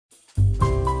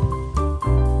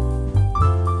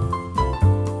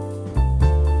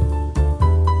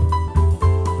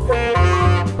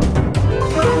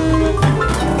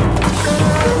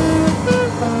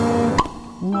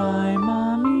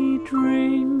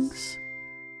Drinks.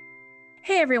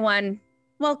 Hey everyone,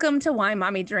 welcome to Why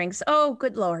Mommy Drinks. Oh,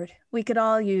 good Lord, we could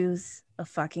all use a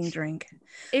fucking drink.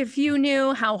 If you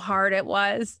knew how hard it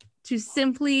was to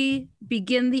simply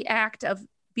begin the act of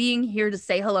being here to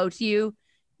say hello to you,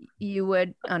 you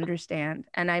would understand.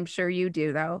 And I'm sure you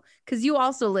do, though, because you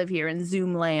also live here in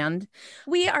Zoom land.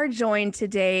 We are joined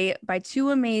today by two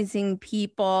amazing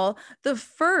people. The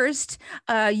first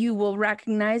you will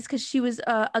recognize because she was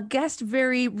a guest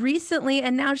very recently,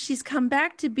 and now she's come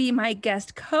back to be my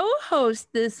guest co-host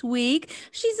this week.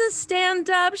 She's a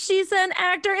stand-up. She's an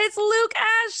actor. It's Luke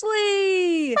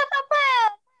Ashley.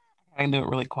 I can do it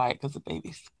really quiet because the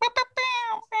baby's.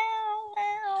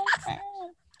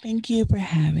 Thank you for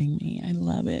having me. I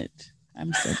love it.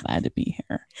 I'm so glad to be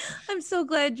here. I'm so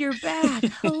glad you're back.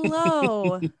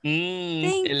 Hello. Thank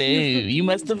Hello. you. You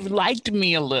must have liked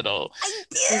me a little.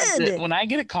 I did. When I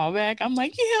get a call back, I'm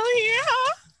like, hell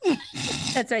yeah.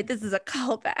 That's right. This is a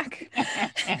callback.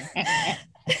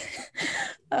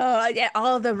 Oh, yeah.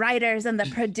 All the writers and the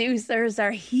producers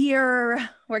are here.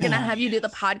 We're going to have you do the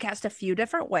podcast a few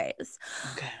different ways.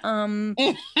 Okay.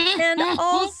 And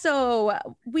also,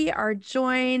 we are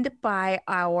joined by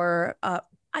our,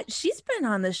 she's been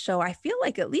on the show, I feel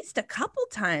like at least a couple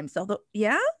times. Although,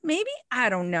 yeah, maybe. I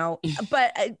don't know.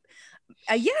 But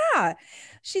yeah,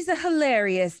 she's a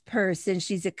hilarious person.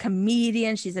 She's a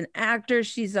comedian. She's an actor.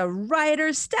 She's a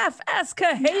writer. Steph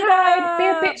Escajeda.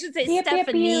 I should say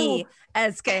Stephanie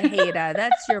Escajeda.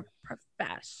 That's your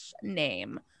profession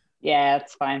name. Yeah,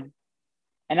 that's fine.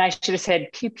 And I should have said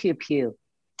pew, pew, pew.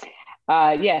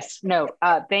 Yes, no,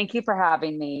 thank you for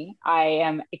having me. I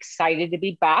am excited to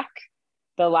be back.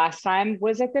 The last time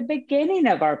was at the beginning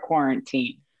of our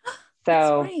quarantine.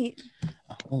 So, that's right.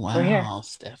 Oh, wow,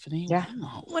 Stephanie. Yeah.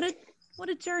 Wow. What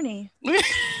a journey. What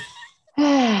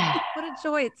a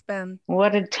joy it's been.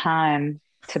 What a time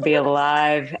to be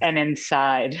alive and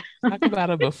inside. Talk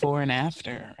about a before and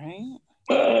after,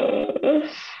 right?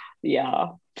 Yeah.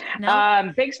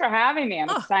 No? Thanks for having me.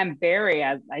 I'm very,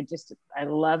 I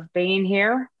love being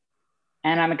here,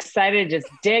 and I'm excited to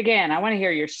just dig in. I want to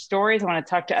hear your stories. I want to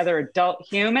talk to other adult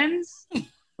humans.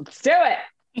 Let's do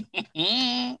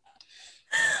it.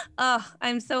 Oh,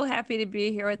 I'm so happy to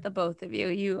be here with the both of you.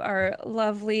 You are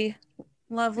lovely,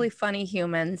 lovely, funny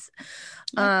humans.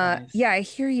 Nice. Yeah, I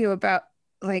hear you about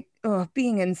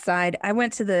being inside. I've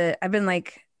been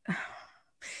like,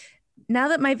 now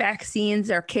that my vaccines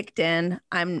are kicked in,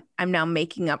 I'm now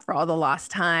making up for all the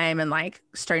lost time and like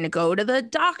starting to go to the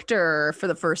doctor for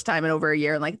the first time in over a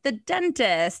year, and like the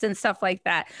dentist and stuff like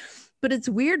that. But it's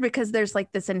weird because there's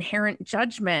like this inherent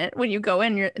judgment when you go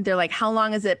in. They're like, how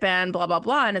long has it been? Blah, blah,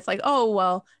 blah. And it's like, oh,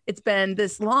 well, it's been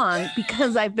this long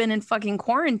because I've been in fucking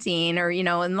quarantine or, in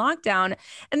lockdown.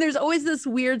 And there's always this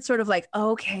weird sort of like,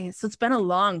 oh, okay, so it's been a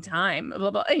long time. Blah,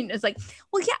 blah. And it's like,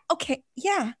 well, yeah, okay,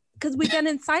 yeah, because we've been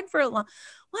inside for a long.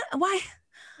 What? Why?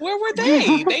 Where were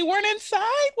they? They weren't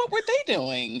inside? What were they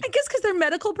doing? I guess because they're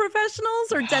medical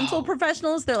professionals or dental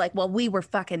professionals. They're like, well, we were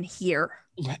fucking here.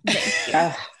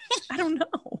 I don't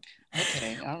know.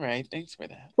 Okay. All right. Thanks for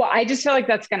that. Well, I just feel like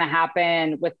that's going to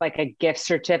happen with like a gift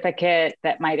certificate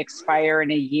that might expire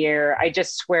in a year. I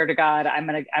just swear to God, I'm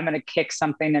going to kick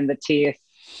something in the teeth.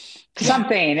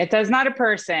 Something. It does not a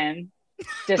person,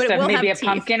 just maybe a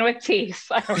pumpkin with teeth.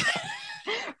 I don't know.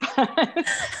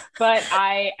 but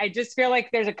I just feel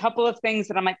like there's a couple of things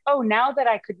that I'm like, oh, now that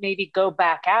I could maybe go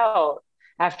back out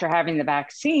after having the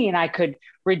vaccine, I could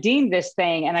redeem this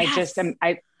thing. And Yes.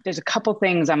 There's a couple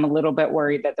things I'm a little bit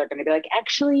worried that they're going to be like,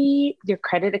 actually, your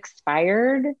credit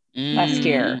expired last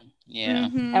year. Yeah.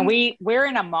 Mm-hmm. And we're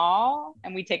in a mall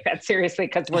and we take that seriously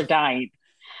because we're dying.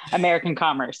 American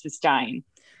commerce is dying.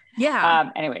 Yeah.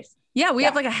 Anyways. Yeah, we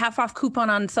have like a half off coupon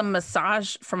on some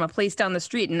massage from a place down the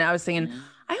street. And I was thinking,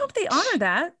 I hope they honor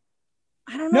that.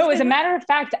 I don't know. No, as a matter of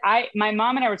fact, my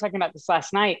mom and I were talking about this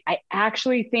last night. I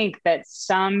actually think that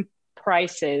some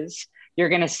prices you're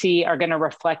going to see are going to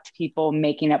reflect people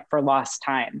making up for lost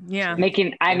time. Yeah.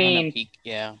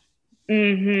 Yeah.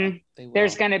 Mm-hmm.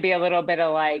 There's going to be a little bit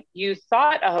of like, you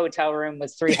thought a hotel room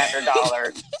was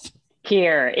 $300.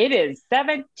 Here it is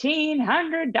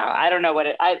 $1,700. I don't know what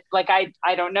I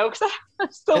don't know because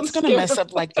it's gonna mess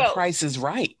up like the Price is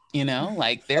Right,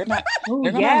 like they're not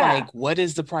they're gonna like, what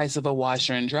is the price of a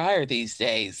washer and dryer these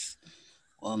days?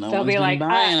 Well, no one's been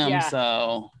buying them,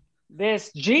 so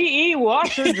this GE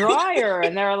washer dryer,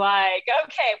 and they're like,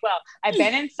 okay, well, I've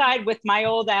been inside with my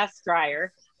old ass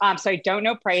dryer. So I don't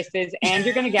know prices, and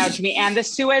you're going to gouge me. And the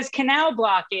Suez Canal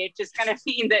blockage is going to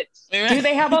mean that, do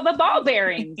they have all the ball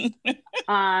bearings?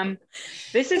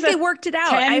 This is they worked it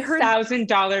out.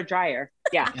 $10,000 dryer.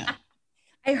 Yeah.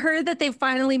 I heard that they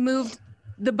finally moved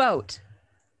the boat.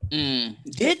 Did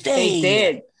they? They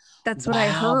did. That's what I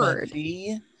heard.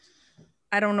 Buddy.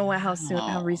 I don't know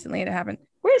how recently it happened.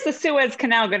 Where's the Suez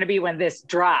Canal going to be when this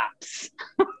drops?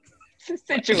 What's the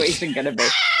situation going to be?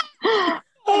 I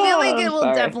feel like it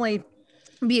will definitely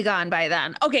be gone by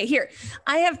then. Okay, here.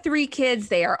 I have 3 kids.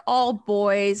 They are all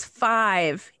boys,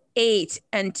 5, 8,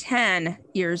 and 10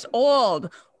 years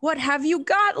old. What have you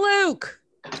got, Luke?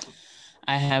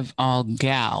 I have all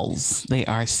gals. They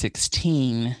are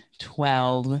 16,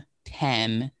 12,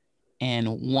 10, and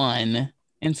 1,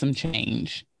 and some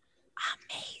change.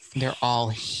 Amazing. They're all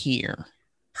here.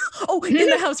 Oh, in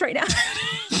the house right now.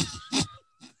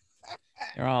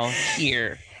 They're all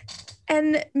here.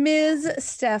 And Ms.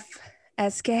 Steph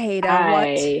Escajeda, what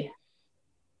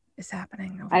is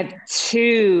happening over I have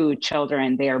 2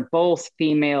 children. They are both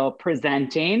female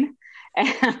presenting,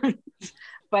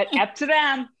 but up to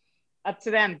them.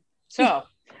 So,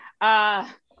 and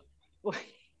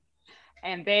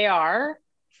they are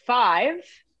 5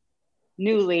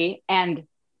 newly and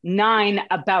 9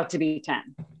 about to be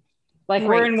 10. Like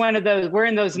we're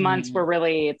in those months where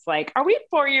really it's like, are we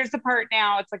 4 years apart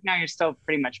now? It's like, no, you're still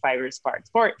pretty much 5 years apart.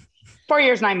 It's 4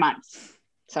 years, 9 months.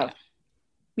 So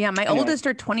yeah, my oldest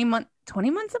are 20 months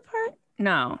apart.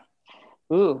 No.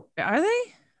 Ooh. Are they?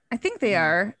 I think they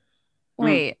are.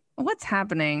 Wait, what's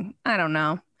happening? I don't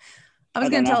know. I was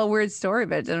going to tell a weird story,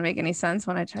 but it didn't make any sense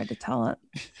when I tried to tell it.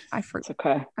 I forgot. It's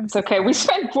okay. It's okay. We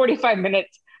spent 45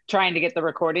 minutes trying to get the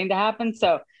recording to happen.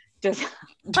 So just,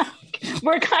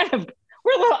 we're a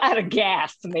little out of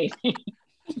gas, maybe.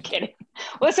 I'm kidding.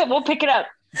 Listen, we'll pick it up,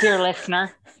 dear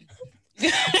listener.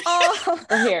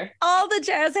 We're here. All the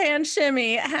jazz hand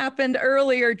shimmy happened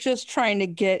earlier, just trying to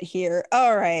get here.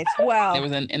 All right. Wow. There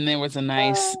was a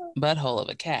nice butthole of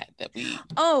a cat that we.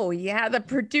 Oh yeah, the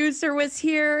producer was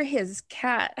here. His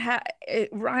cat,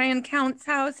 Ryan Count's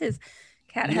house. His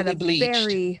cat really had a bleached.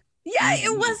 Very. Yeah,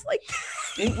 it was like.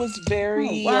 It was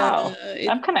very. Wow.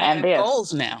 I'm kind of envious.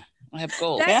 Goals now. I have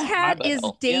goals. That cat is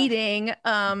dating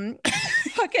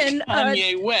fucking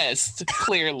Kanye West,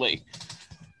 clearly.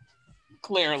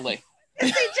 I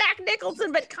say Jack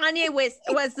Nicholson, but Kanye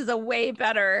West is a way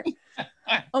better.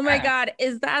 Oh my God.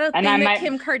 Is that a thing that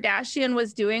Kim Kardashian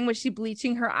was doing? Was she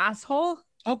bleaching her asshole?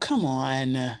 Oh, come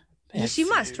on. She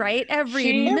must, right?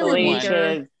 Every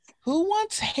millimeter. Who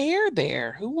wants hair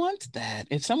there? Who wants that?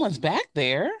 If someone's back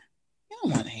there, you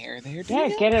don't want hair there, do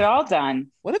you? Get it all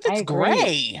done. What if it's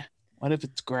gray? What if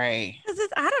it's gray?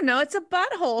 I don't know. It's a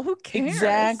butthole. Who cares?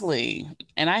 Exactly.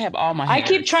 And I have all my hairs. I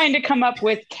keep trying to come up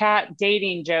with cat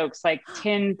dating jokes like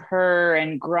tin purr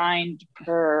and grind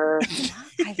purr.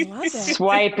 I love it.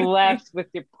 Swipe left with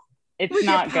your. It's with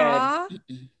not good.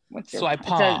 Swipe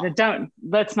paw.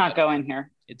 Let's not go in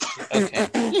here. It's okay.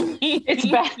 It's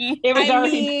bad. It was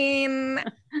already.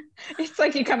 It's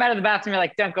like you come out of the bathroom. You're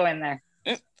like, don't go in there.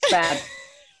 It's bad.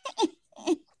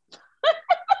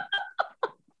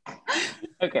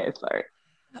 Okay, sorry.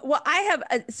 Well, I have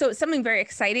so something very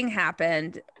exciting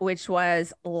happened, which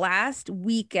was last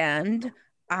weekend.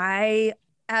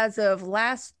 As of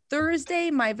last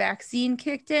Thursday, my vaccine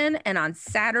kicked in, and on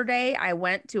Saturday, I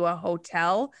went to a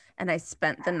hotel and I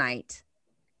spent the night.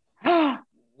 Wow.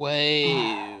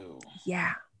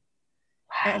 Yeah.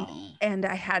 Wow. And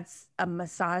I had a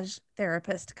massage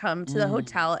therapist come to the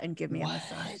hotel and give me a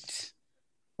massage.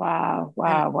 Wow.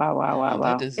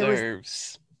 That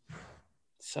deserves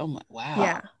so much. Wow.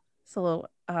 Yeah. It's a little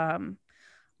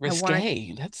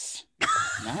risque. That's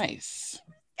nice.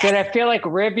 Did I feel like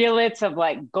rivulets of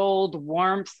like gold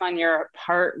warmth on your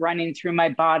heart running through my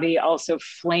body? Also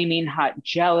flaming hot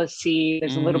jealousy.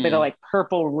 There's a little bit of like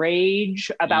purple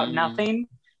rage about nothing.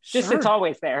 Just sure. It's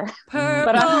always there.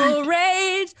 Purple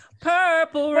rage. All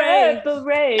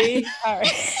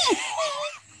right.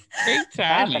 Great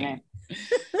timing.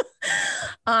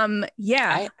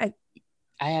 Yeah.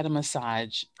 I had a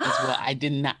massage as well. I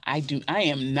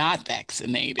am not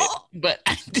vaccinated, but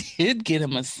I did get a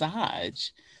massage.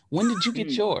 When did you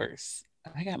get yours?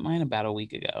 I got mine about a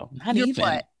week ago. Not Your even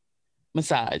what?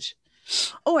 Massage.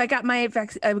 Oh, I got my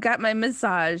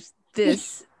massage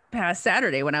this past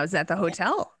Saturday when I was at the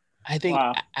hotel. I think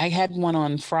I had one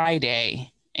on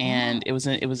Friday, and it was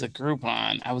a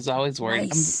Groupon. I was always worried.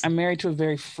 Nice. I'm married to a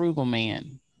very frugal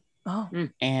man. Oh,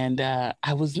 and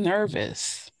I was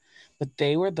nervous, but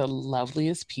they were the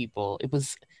loveliest people. It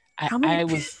was. How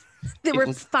many? There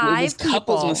were 5 it was people.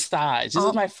 Couples massage. This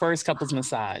was my first couples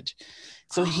massage.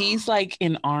 So he's like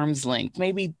in arm's length,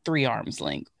 maybe 3 arms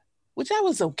length, which I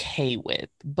was okay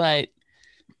with. But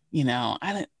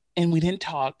and we didn't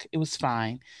talk. It was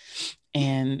fine.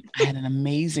 And I had an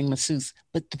amazing masseuse.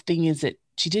 But the thing is that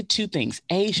she did two things.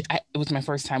 It was my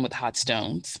first time with hot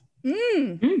stones.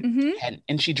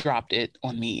 And she dropped it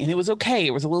on me, and it was okay.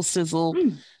 It was a little sizzle.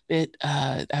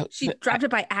 She dropped it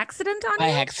by accident on you? By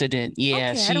accident,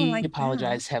 yeah. Okay, she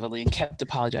apologized heavily and kept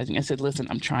apologizing. I said, "Listen,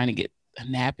 I'm trying to get a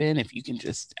nap in. If you can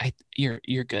just,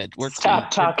 you're good.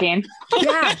 Stop talking."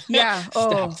 Yeah.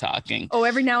 Stop talking. Oh,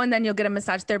 every now and then you'll get a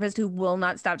massage therapist who will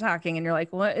not stop talking, and you're like,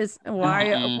 why?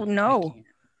 No.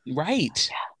 Right.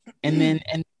 And then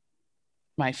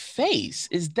my face,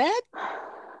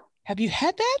 have you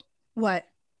had that? What?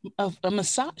 A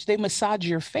massage. They massage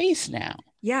your face now.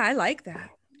 Yeah, I like that.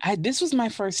 This was my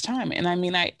first time. And I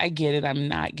mean, I get it. I'm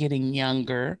not getting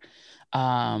younger.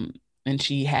 And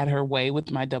she had her way with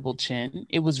my double chin.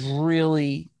 It was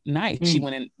really nice. She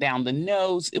went in down the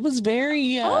nose. It was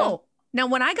very... now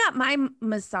when I got my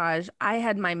massage, I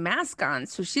had my mask on.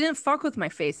 So she didn't fuck with my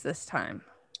face this time.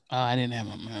 Oh, I didn't have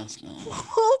my mask on.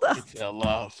 Hold up. It fell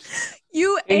off.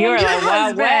 You and your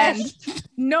husband,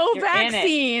 no You're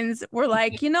vaccines. We're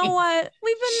like, you know what?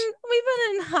 We've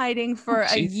been in hiding for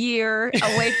a year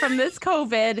away from this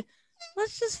COVID.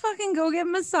 Let's just fucking go get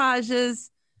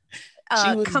massages.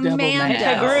 Commando.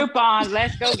 Get the group on.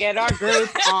 Let's go get our group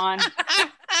on.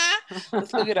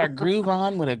 Let's go get our groove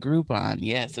on with a Groupon.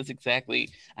 Yes, that's exactly.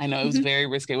 I know it was very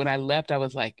risky. When I left, I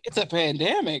was like, it's a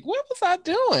pandemic. What was I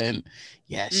doing?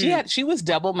 Yeah, she was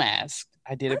double masked.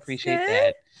 I did appreciate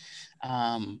that.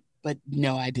 But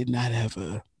no, I did not have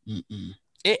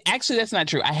actually, that's not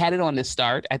true. I had it on to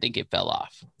start. I think it fell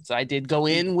off. So I did go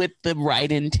in with the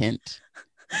right intent.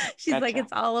 She's like,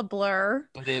 it's all a blur.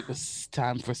 But it was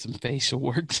time for some facial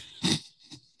work.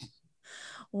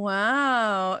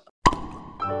 Wow.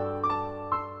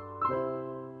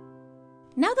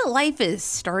 Now that life is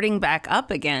starting back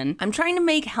up again, I'm trying to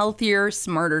make healthier,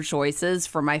 smarter choices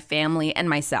for my family and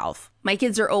myself. My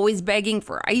kids are always begging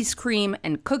for ice cream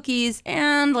and cookies,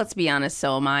 and let's be honest,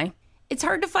 so am I. It's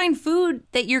hard to find food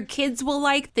that your kids will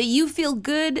like that you feel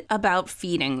good about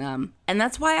feeding them. And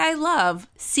that's why I love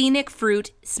Scenic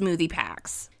Fruit Smoothie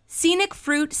Packs. Scenic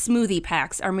Fruit Smoothie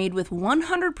Packs are made with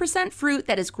 100% fruit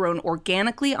that is grown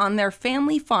organically on their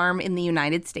family farm in the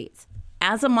United States.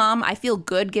 As a mom, I feel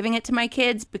good giving it to my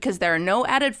kids because there are no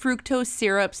added fructose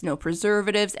syrups, no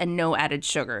preservatives, and no added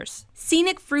sugars.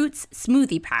 Scenic Fruits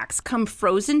Smoothie Packs come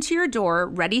frozen to your door,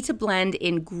 ready to blend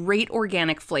in great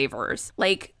organic flavors,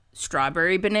 like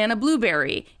strawberry banana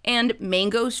blueberry and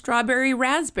mango strawberry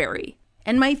raspberry.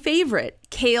 And my favorite,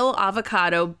 kale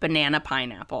avocado banana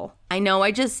pineapple. I know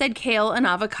I just said kale and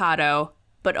avocado,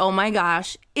 but oh my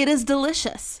gosh, it is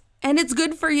delicious. And it's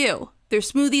good for you. Their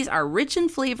smoothies are rich in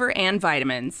flavor and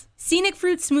vitamins. Scenic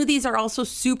Fruit smoothies are also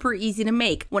super easy to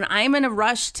make. When I'm in a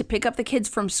rush to pick up the kids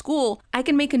from school, I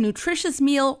can make a nutritious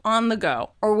meal on the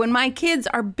go. Or when my kids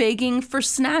are begging for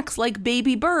snacks like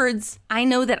baby birds, I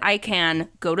know that I can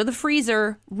go to the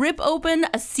freezer, rip open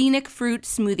a Scenic Fruit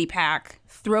smoothie pack,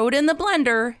 throw it in the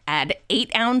blender, add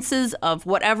 8 ounces of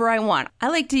whatever I want. I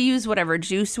like to use whatever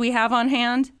juice we have on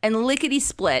hand, and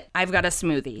lickety-split, I've got a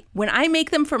smoothie. When I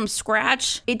make them from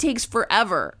scratch, it takes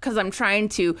forever because I'm trying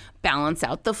to balance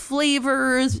out the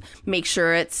flavors, make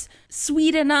sure it's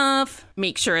sweet enough,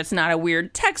 make sure it's not a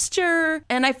weird texture,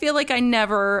 and I feel like I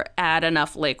never add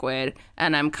enough liquid,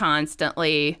 and I'm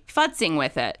constantly futzing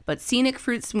with it. But Scenic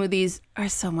Fruit smoothies are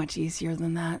so much easier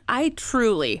than that. I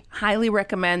truly highly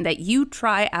recommend that you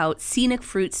try out Scenic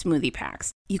Fruit smoothie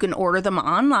packs. You can order them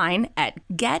online at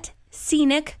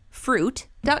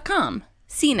getscenicfruit.com.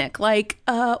 Scenic, like,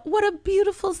 what a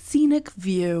beautiful scenic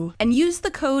view. And use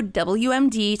the code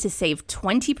WMD to save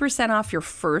 20% off your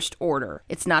first order.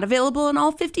 It's not available in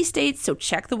all 50 states, so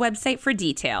check the website for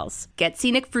details.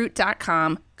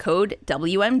 GetScenicFruit.com, code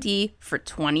WMD for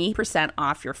 20%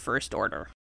 off your first order.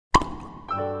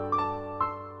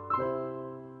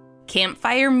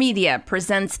 Campfire Media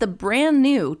presents the brand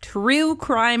new true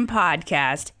crime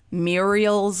podcast,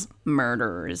 Muriel's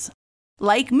Murders.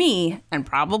 Like me, and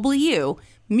probably you,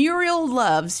 Muriel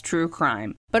loves true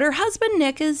crime, but her husband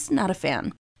Nick is not a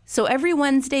fan. So every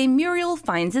Wednesday, Muriel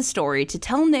finds a story to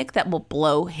tell Nick that will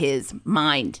blow his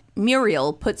mind.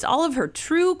 Muriel puts all of her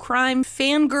true crime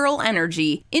fangirl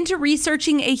energy into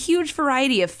researching a huge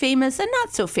variety of famous and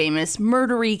not so famous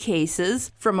murdery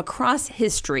cases from across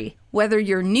history. Whether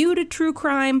you're new to true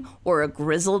crime or a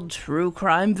grizzled true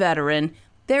crime veteran,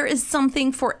 there is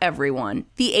something for everyone.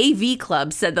 The AV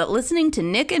Club said that listening to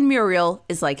Nick and Muriel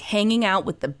is like hanging out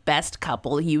with the best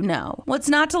couple you know. What's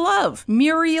not to love?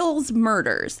 Muriel's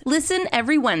Murders. Listen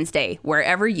every Wednesday,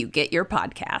 wherever you get your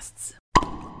podcasts.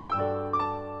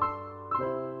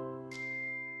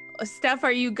 Steph,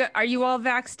 are you all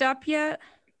vaxxed up yet?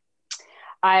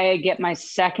 I get my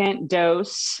second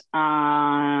dose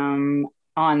on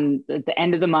the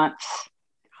end of the month,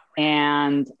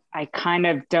 and I kind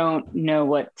of don't know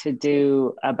what to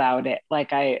do about it.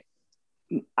 Like I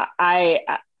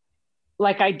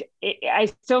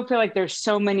still feel like there's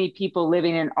so many people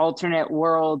living in alternate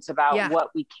worlds about what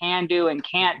we can do and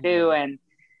can't do. And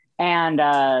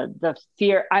the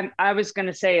fear, I was going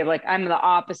to say, like, I'm the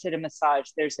opposite of massage.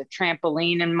 There's a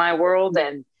trampoline in my world.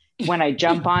 And when I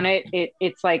jump on it,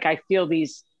 it's like, I feel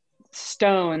these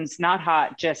stones, not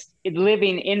hot, just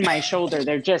living in my shoulder.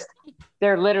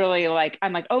 They're literally like,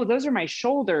 I'm like, oh, those are my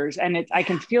shoulders. And I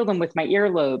can feel them with my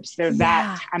earlobes.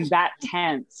 I'm that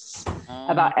tense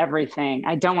about everything.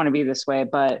 I don't want to be this way,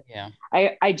 but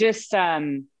I just,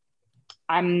 I'm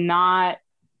not,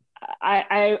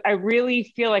 I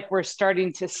really feel like we're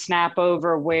starting to snap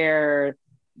over where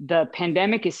the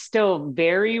pandemic is still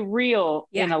very real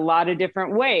in a lot of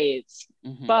different ways,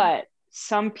 but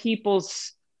some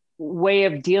people's way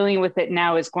of dealing with it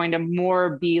now is going to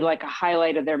more be like a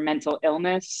highlight of their mental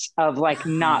illness, of like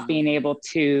not being able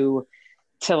to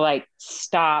like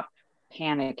stop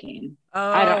panicking.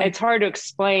 It's hard to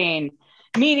explain,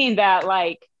 meaning that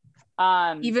like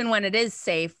even when it is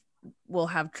safe, we'll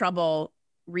have trouble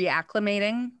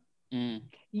reacclimating.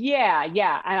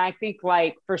 Yeah. And I think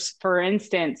like for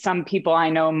instance, some people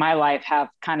I know in my life have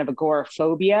kind of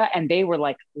agoraphobia, and they were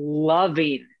like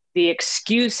loving the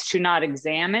excuse to not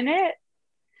examine it.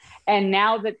 And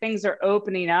now that things are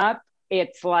opening up,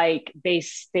 it's like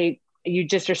you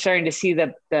just are starting to see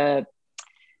the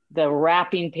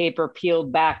wrapping paper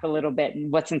peeled back a little bit,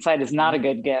 and what's inside is not a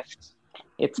good gift.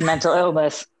 It's mental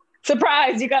illness.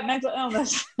 Surprise, you got mental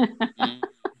illness.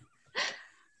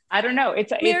 I don't know.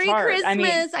 It's Merry hard.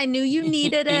 Christmas. I knew you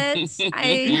needed it.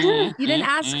 You didn't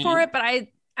ask for it, but I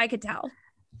could tell.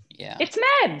 Yeah. It's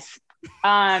meds.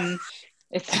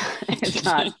 It's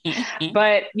not.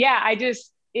 But yeah,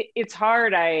 it's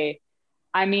hard. I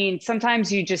mean,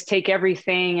 sometimes you just take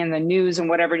everything in the news and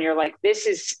whatever, and you're like, this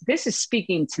is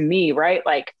speaking to me, right?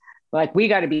 Like we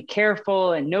got to be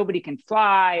careful and nobody can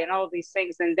fly and all of these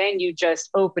things. And then you just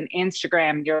open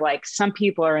Instagram and you're like, some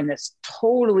people are in this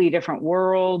totally different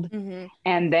world.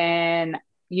 And then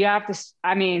you have to,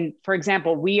 I mean, for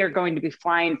example, we are going to be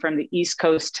flying from the East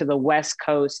Coast to the West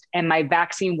Coast, and my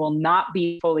vaccine will not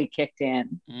be fully kicked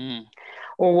in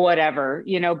or whatever,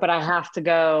 but I have to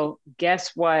go.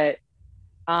 Guess what?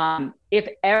 If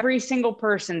every single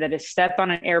person that has stepped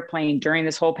on an airplane during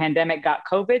this whole pandemic got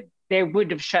COVID, they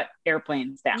would have shut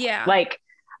airplanes down. Yeah. Like,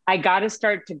 I got to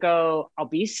start to go, I'll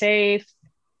be safe.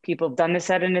 People have done this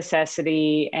out of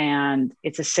necessity, and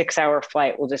it's a 6-hour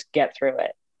flight. We'll just get through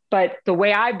it. But the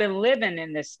way I've been living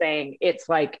in this thing, it's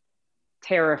like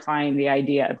terrifying, the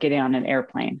idea of getting on an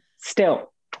airplane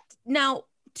still. Now,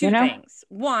 two things.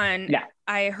 One,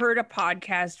 I heard a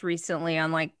podcast recently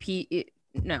on like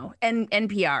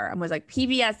NPR. I was like,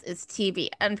 PBS is TV,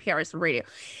 NPR is radio.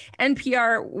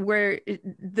 NPR, where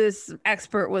this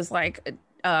expert was like,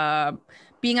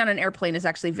 being on an airplane is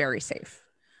actually very safe.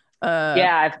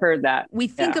 I've heard that. We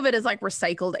think of it as like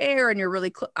recycled air, and you're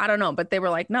really, I don't know, but they were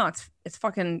like, no, it's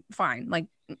fucking fine. Like,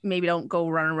 maybe don't go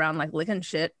running around like licking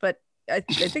shit, but I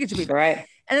think it should be right.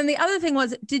 And then the other thing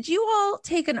was, did you all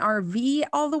take an RV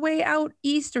all the way out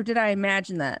east, or did I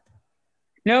imagine that?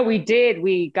 No, we did.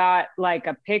 We got like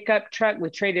a pickup truck.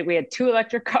 We had 2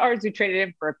 electric cars. We traded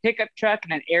in for a pickup truck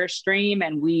and an Airstream,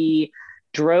 and we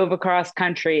drove across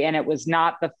country. And it was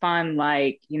not the fun,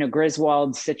 like,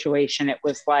 Griswold situation. It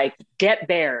was like, get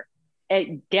there,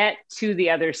 get to the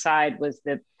other side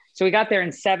so we got there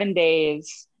in 7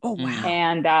 days. Oh, wow.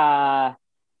 And,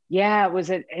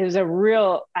 it was a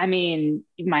real, I mean,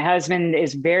 my husband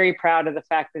is very proud of the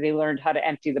fact that he learned how to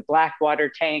empty the Blackwater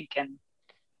tank. And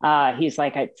he's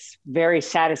like, it's very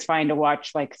satisfying to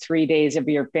watch like 3 days of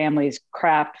your family's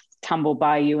crap tumble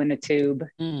by you in a tube.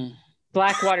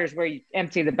 Blackwater is where you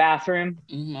empty the bathroom.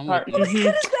 Oh my God, is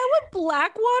that what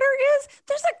Blackwater is?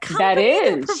 There's a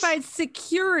company that provides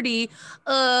security,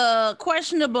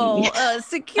 questionable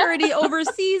security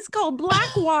overseas called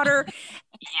Blackwater.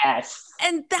 Yes.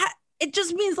 And that, it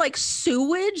just means like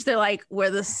sewage. They're like,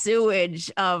 we're the sewage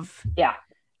of. Yeah.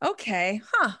 Okay.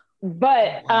 Huh.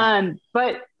 But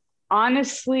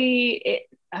honestly,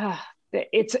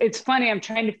 it's funny. I'm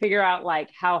trying to figure out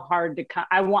like how hard to come.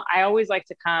 I always like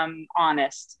to come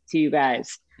honest to you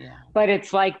guys, but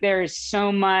it's like, there's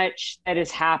so much that has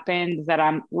happened that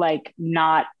I'm like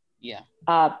not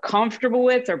comfortable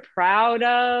with or proud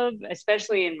of,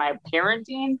 especially in my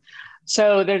parenting.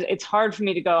 So it's hard for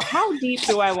me to go, how deep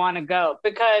do I want to go?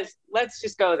 Because let's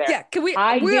just go there. Yeah, can we?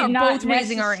 We are both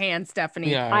raising our hands,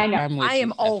 Stephanie. Yeah, I know. I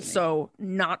am also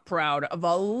not proud of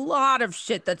a lot of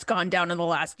shit that's gone down in the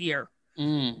last year.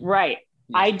 Right.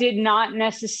 Yeah. I did not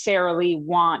necessarily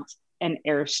want an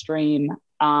Airstream.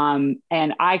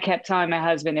 And I kept telling my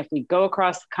husband, if we go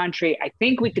across the country, I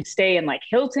think we could stay in like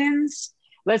Hilton's.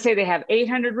 Let's say they have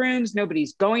 800 rooms.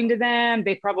 Nobody's going to them.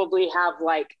 They probably have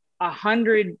like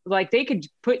 100, like they could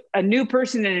put a new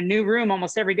person in a new room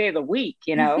almost every day of the week,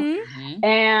 you know? Mm-hmm.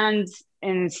 And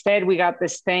instead we got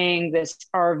this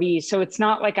RV. So it's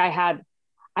not like I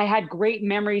had great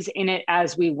memories in it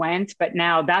as we went, but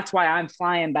now that's why I'm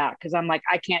flying back. Cause I'm like,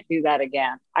 I can't do that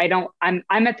again.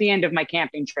 I'm at the end of my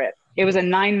camping trip. It was a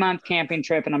 9-month camping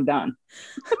trip and I'm done.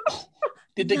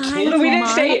 Did the kids? We didn't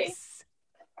stay.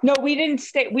 No, we didn't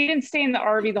stay. We didn't stay in the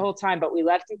RV the whole time, but we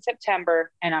left in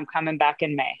September and I'm coming back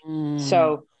in May.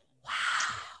 So,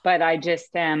 but I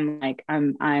just am like,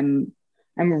 I'm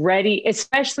ready,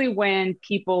 especially when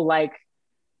people like,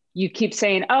 you keep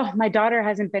saying, oh, my daughter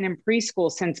hasn't been in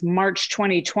preschool since March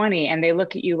 2020. And they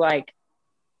look at you like,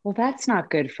 well, that's not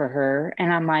good for her.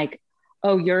 And I'm like,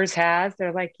 oh, yours has?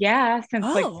 They're like, yeah, since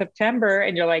like September.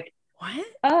 And you're like, what?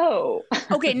 Oh.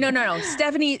 Okay, no.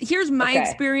 Stephanie, here's my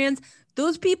experience.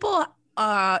 Those people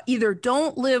either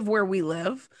don't live where we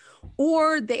live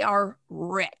or they are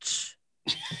rich.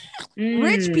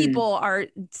 Rich people are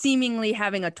seemingly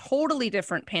having a totally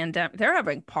different pandemic. They're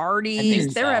having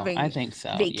parties. They're having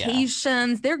vacations.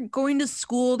 Yeah. They're going to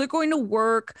school. They're going to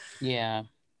work. Yeah,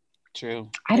 true.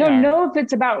 I don't know if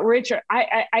it's about rich or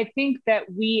I think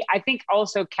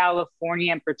also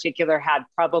California in particular had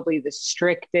probably the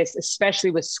strictest,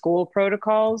 especially with school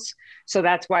protocols. So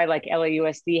that's why like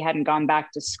LAUSD hadn't gone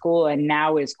back to school and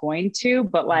now is going to,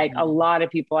 but like a lot of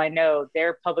people I know,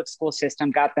 their public school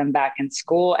system got them back in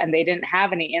school and they didn't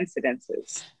have any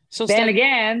incidences. So then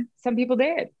again, some people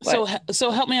did. So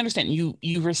help me understand.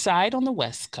 You reside on the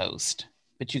West Coast,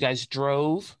 but you guys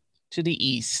drove to the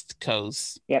East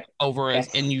Coast. Yep.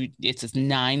 It's a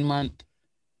 9-month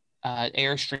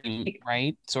Airstream,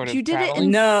 right? Sort of. You did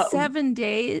traveling? It in 7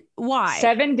 days. Why?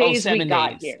 7 days. 7 days.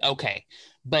 Got here. Okay,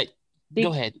 but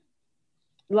go ahead.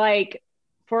 Like,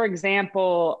 for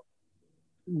example,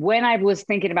 when I was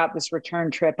thinking about this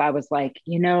return trip, I was like,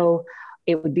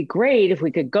 it would be great if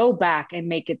we could go back and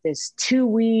make it this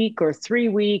 2-week or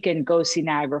 3-week and go see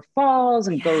Niagara Falls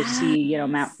and go see,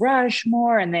 Mount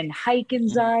Rushmore and then hike in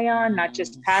Zion, not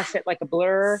just pass it like a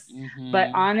blur. Mm-hmm. But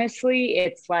honestly,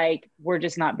 it's like, we're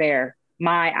just not there.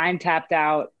 I'm tapped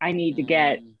out. I need to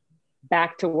get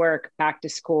back to work, back to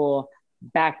school,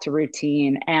 back to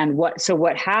routine. And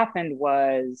what happened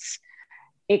was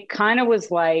it kind of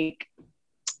was like,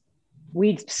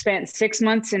 we spent 6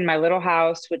 months in my little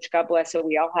house, which God bless it,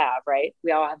 we all have, right?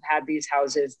 We all have had these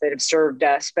houses that have served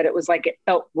us, but it was like, it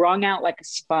felt wrung out like a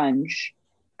sponge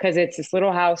because it's this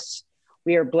little house.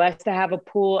 We are blessed to have a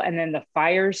pool. And then the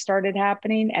fires started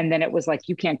happening. And then it was like,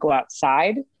 you can't go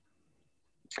outside.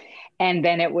 And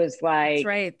then it was like, that's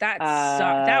right. That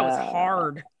was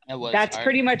hard. That's hard.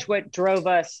 Pretty much what drove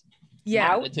us.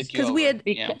 Yeah, because we had,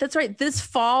 that's right, this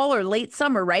fall or late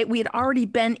summer, right? We had already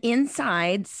been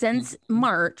inside since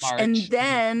March. And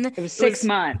then it was 6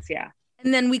 months. Yeah.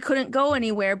 And then we couldn't go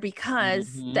anywhere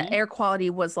because the air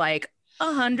quality was like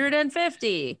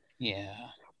 150. Yeah.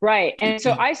 Right. And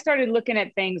so I started looking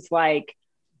at things like,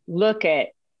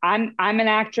 I'm an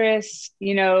actress,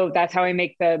 that's how I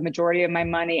make the majority of my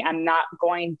money. I'm not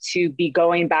going to be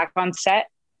going back on set.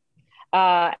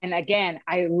 And again,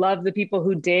 I love the people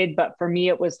who did, but for me,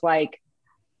 it was like,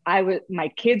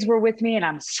 my kids were with me and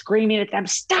I'm screaming at them,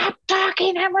 stop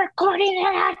talking, I'm recording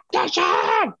an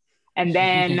audition. And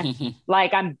then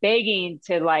like, I'm begging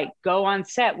to like go on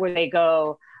set where they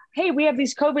go, hey, we have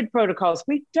these COVID protocols.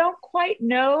 We don't quite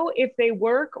know if they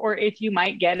work or if you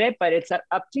might get it, but it's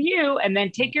up to you. And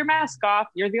then take your mask off.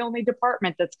 You're the only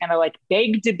department that's going to like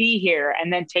beg to be here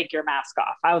and then take your mask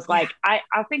off. I was like, I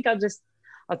think I'll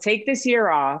take this year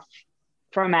off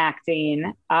from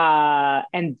acting.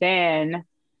 And then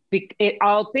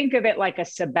I'll think of it like a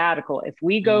sabbatical. If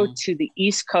we go to the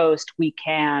East Coast, we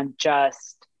can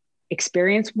just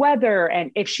experience weather.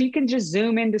 And if she can just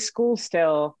zoom into school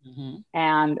still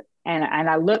and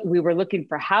we were looking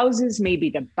for houses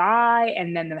maybe to buy.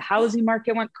 And then the housing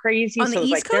market went crazy. So it was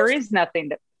like, there is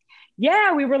nothing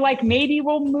we were like, maybe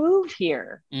we'll move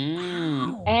here.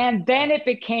 And then it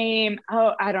became,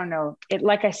 I don't know.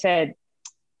 Like I said,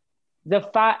 the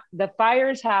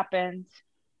fires happened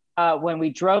when we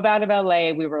drove out of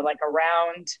LA. We were like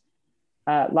around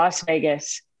Las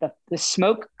Vegas. The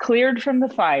smoke cleared from the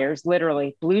fires,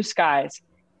 literally blue skies.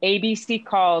 ABC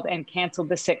called and canceled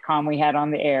the sitcom we had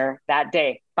on the air that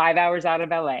day, 5 hours out of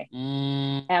LA.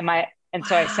 And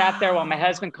so I sat there while my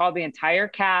husband called the entire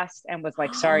cast and was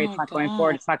like, sorry, it's not going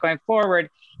forward. It's not going forward.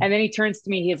 And then he turns to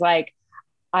me. He's like,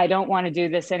 I don't want to do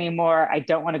this anymore. I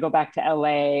don't want to go back to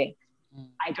LA.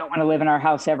 I don't want to live in our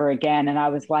house ever again. And I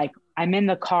was like, I'm in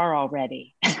the car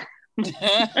already.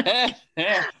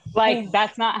 Like,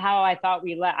 that's not how I thought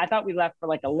we left. I thought we left for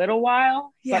like a little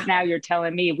while, but now you're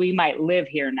telling me we might live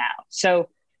here now. So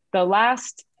the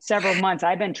last several months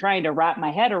I've been trying to wrap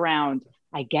my head around,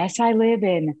 I guess I live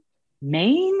in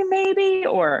Maine maybe,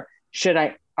 or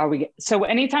so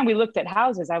anytime we looked at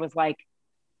houses, I was like,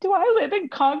 do I live in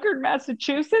Concord,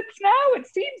 Massachusetts now? It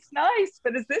seems nice,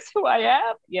 but is this who I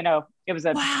am? You know, it was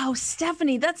wow,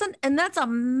 Stephanie, that's a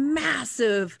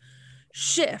massive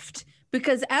shift,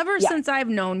 because ever since I've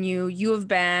known you, you have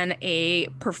been a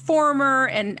performer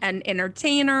and an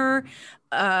entertainer.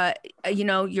 You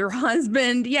know, your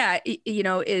husband, you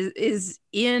know, is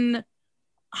in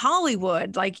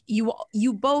Hollywood. Like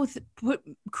you both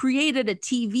created a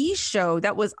TV show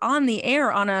that was on the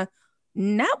air on a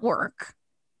network.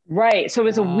 Right. So it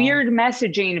was a weird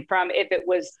messaging from, if it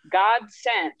was God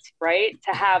sent, right,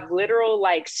 to have literal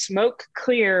like smoke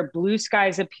clear, blue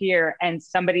skies appear, and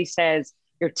somebody says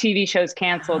your TV show's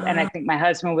canceled. And I think my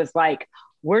husband was like,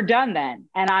 we're done then.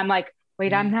 And I'm like,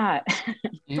 wait, I'm not.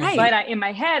 Right. But in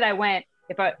my head, I went,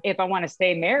 if I want to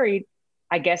stay married,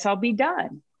 I guess I'll be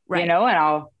done. Right. You know, and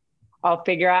I'll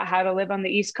figure out how to live on the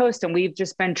East Coast. And we've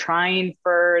just been trying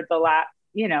for the last,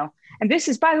 you know, and this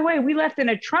is, by the way, we left in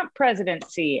a Trump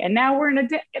presidency, and now we're in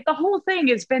the whole thing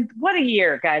has been, what a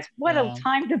year, guys. What a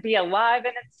time to be alive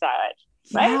and inside.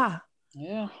 Right?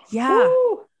 Yeah.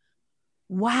 Woo!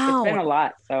 Wow. It's been a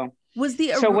lot. So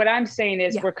what I'm saying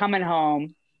is we're coming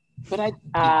home. But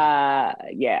I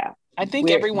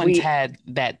think everyone's had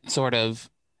that sort of,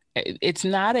 it's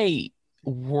not a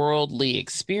worldly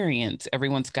experience.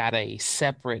 Everyone's got a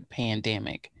separate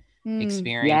pandemic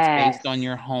experience based on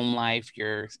your home life,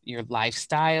 your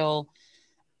lifestyle,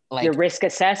 like your risk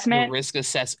assessment,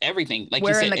 everything. Like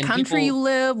where you said, in the country you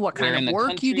live, what kind of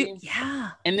work you do.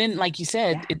 And then, like you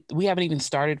said, we haven't even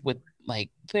started with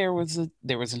like there was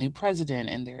a new president,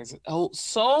 and there's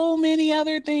so many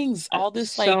other things. All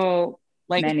this like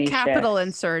capital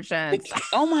insurgents.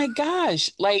 Oh my gosh!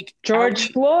 Like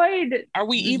George Floyd. Are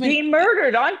we even being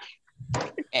murdered on?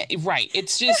 Right.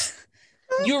 It's just.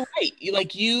 You're right.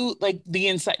 Like the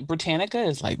inside Britannica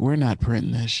is like, we're not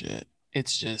printing this shit.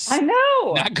 It's just I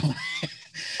know. Not going.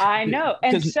 I know.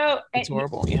 And so it's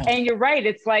horrible. Yeah. And you're right.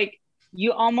 It's like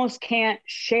you almost can't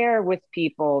share with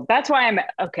people. That's why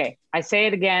I say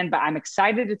it again, but I'm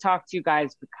excited to talk to you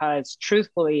guys, because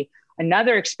truthfully,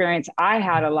 another experience I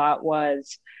had a lot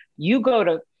was you go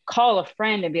to call a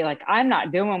friend and be like, I'm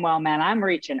not doing well, man. I'm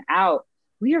reaching out.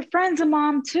 Well, your friend's a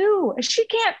mom too. She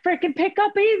can't freaking pick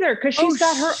up either, because she's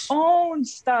got her own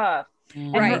stuff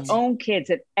and her own kids.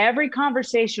 At every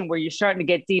conversation where you're starting to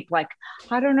get deep, like,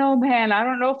 I don't know, man. I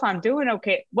don't know if I'm doing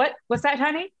okay. What's that,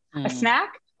 honey? A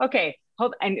snack? Okay.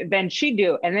 Hold. And then she'd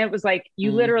do. And then it was like,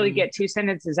 you literally get 2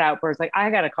 sentences out where it's like, I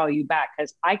got to call you back,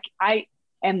 because I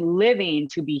am living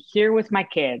to be here with my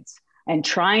kids and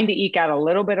trying to eke out a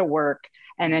little bit of work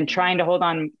and then trying to hold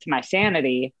on to my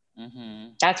sanity.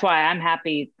 That's why I'm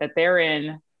happy that they're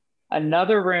in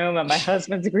another room and my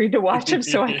husband's agreed to watch them,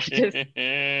 so I can just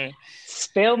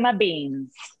spill my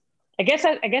beans. I guess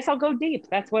I'll go deep.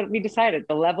 That's what we decided.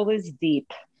 The level is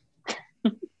deep.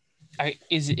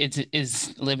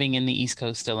 Is living in the East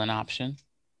Coast still an option?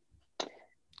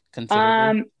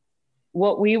 Considerably?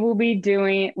 What we will be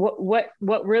doing, what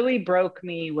really broke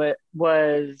me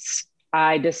was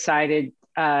I decided.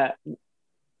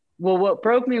 What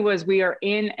broke me was we are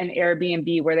in an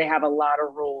Airbnb where they have a lot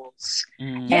of rules.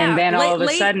 And then all of a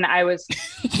sudden I was...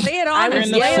 Lay it on.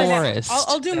 in the forest.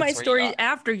 I'll do my story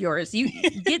after yours. You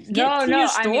get your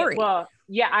story.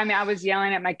 I was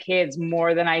yelling at my kids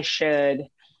more than I should.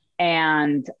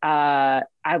 And I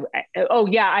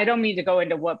don't mean to go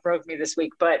into what broke me this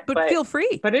week, but feel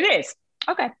free. But it is.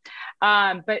 Okay.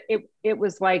 But it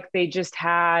was like they just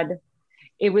had...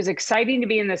 It was exciting to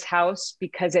be in this house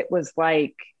because it was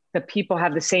like... the people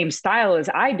have the same style as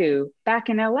I do back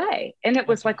in LA. And it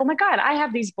was like, oh my God, I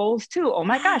have these bowls too. Oh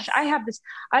my gosh, I have this.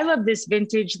 I love this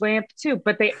vintage lamp too.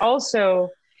 But they also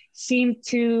seem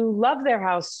to love their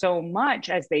house so much,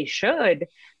 as they should,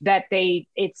 that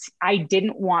I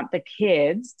didn't want the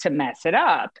kids to mess it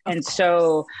up. And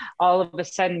so all of a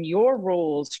sudden your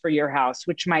rules for your house,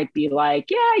 which might be like,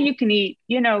 yeah, you can eat,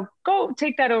 go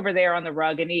take that over there on the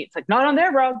rug and eat. It's like, not on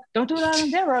their rug. Don't do it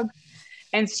on their rug.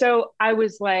 And so I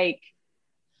was like,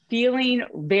 feeling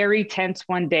very tense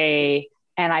one day,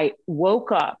 and I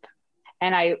woke up,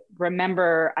 and I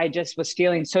remember I just was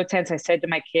feeling so tense. I said to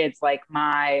my kids, like,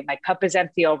 my cup is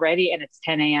empty already and it's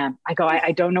 10 a.m. I go,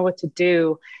 I don't know what to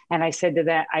do. And I said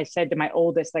to my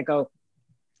oldest, I go,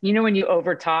 you know, when you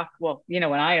overtalk, well, you know,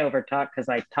 when I overtalk, because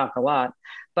I talk a lot,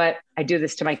 but I do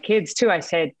this to my kids too. I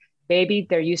said, baby,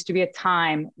 there used to be a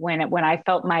time when I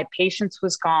felt my patience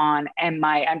was gone and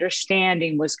my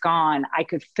understanding was gone, I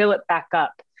could fill it back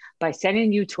up by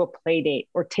sending you to a play date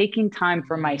or taking time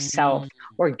for myself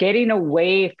or getting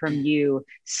away from you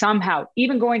somehow.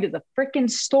 Even going to the freaking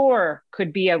store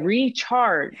could be a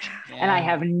recharge. Yeah. And I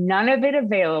have none of it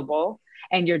available.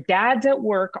 And your dad's at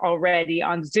work already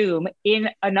on Zoom in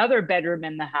another bedroom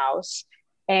in the house.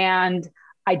 And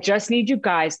I just need you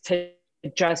guys to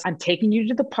I'm taking you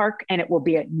to the park, and it will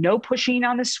be no pushing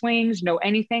on the swings, no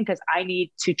anything, because I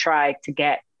need to try to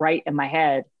get right in my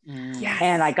head. Yes.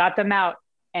 And I got them out.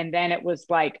 And then it was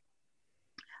like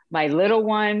my little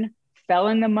one fell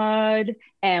in the mud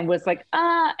and was like,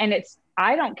 and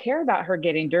I don't care about her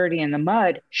getting dirty in the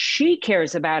mud. She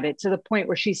cares about it to the point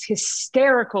where she's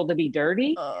hysterical to be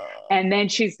dirty. And then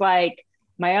she's like,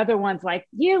 my other one's like,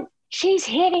 she's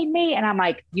hitting me. And I'm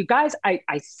like, you guys, I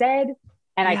said,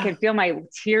 and I could feel my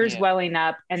tears welling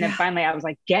up. And then finally I was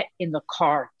like, get in the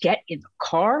car.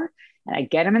 And I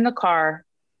get him in the car.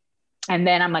 And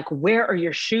then I'm like, where are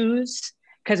your shoes?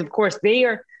 Because of course they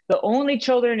are the only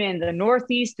children in the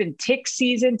Northeast in tick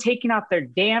season taking off their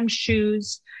damn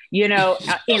shoes, in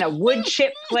a wood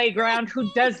chip playground.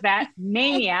 Who does that?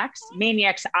 Maniacs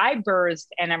I birthed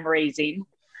and am raising,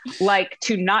 like,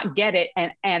 to not get it.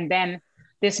 And then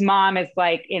this mom is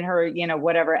like in her,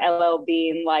 whatever LL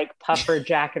Bean, like puffer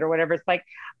jacket or whatever. It's like,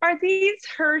 are these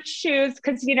her shoes?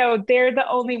 Because, they're the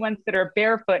only ones that are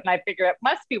barefoot. And I figure it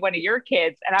must be one of your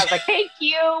kids. And I was like, thank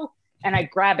you. And I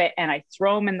grab it and I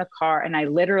throw them in the car. And I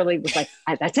literally was like,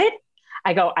 that's it.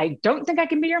 I go, I don't think I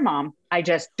can be your mom. I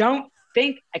just don't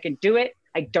think I can do it.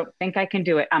 I don't think I can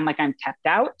do it. I'm like, I'm tapped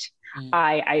out.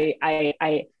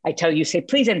 I tell you, say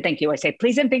please and thank you. I say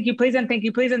please and thank you, please and thank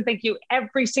you, please and thank you.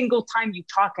 Every single time you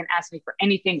talk and ask me for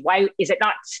anything, why is it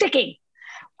not sticking?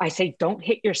 I say, don't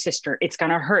hit your sister. It's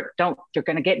going to hurt. Don't. You're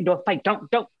going to get into a fight. Don't.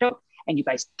 And you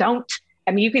guys don't.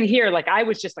 I mean, you can hear, like, I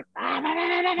was just like,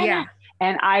 yeah.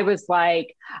 And I was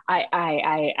like,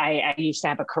 I used to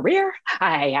have a career.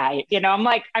 I'm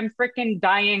like, I'm freaking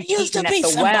dying used to be at the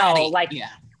somebody. Well, like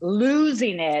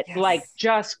losing it, like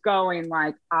just going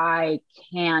like, I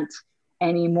can't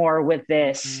anymore with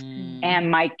this.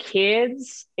 And my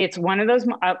kids, it's one of those,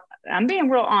 I'm being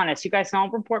real honest. You guys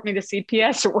don't report me to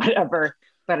CPS or whatever,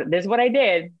 but this is what I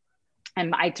did.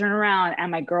 And I turn around and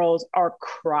my girls are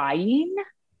crying.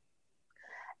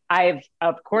 I've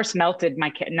of course melted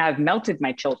my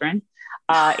children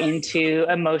into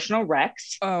emotional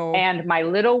wrecks. And my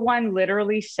little one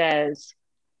literally says,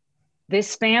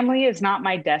 this family is not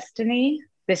my destiny.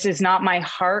 This is not my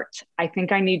heart. I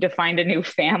think I need to find a new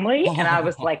family. And I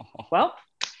was like, well,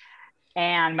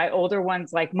 and my older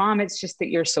one's like, Mom, it's just that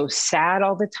you're so sad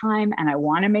all the time. And I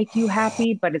want to make you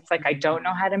happy, but it's like, I don't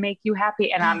know how to make you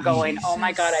happy. And I'm going, oh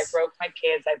my God, I broke my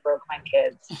kids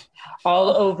all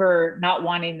over not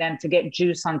wanting them to get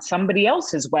juice on somebody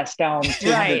else's West Elm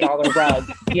 $200 rug.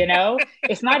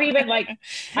 It's not even like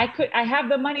I have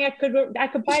the money. I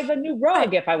could buy the new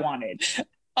rug if I wanted.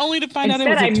 Only to find Instead,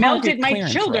 out it was I melted my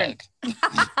children.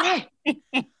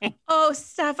 Oh,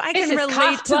 Steph, I can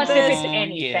relate to this. this.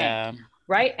 Anything,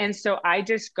 right? And so I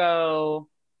just go,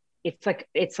 it's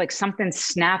like something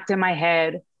snapped in my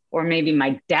head, or maybe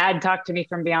my dad talked to me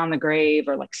from beyond the grave,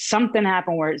 or like something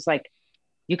happened where it's like,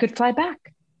 you could fly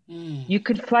back. You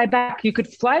could fly back. You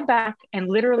could fly back, and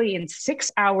literally in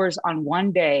 6 hours on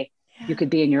one day, you could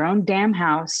be in your own damn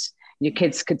house. Your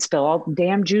kids could spill all the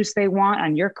damn juice they want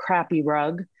on your crappy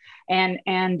rug. And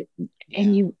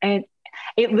it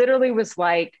literally was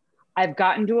like, I've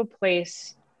gotten to a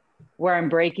place where I'm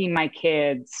breaking my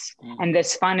kids, and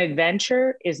this fun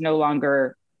adventure is no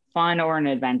longer fun or an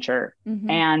adventure.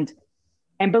 And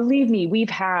believe me,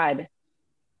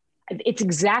 it's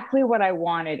exactly what I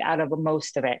wanted out of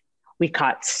most of it. We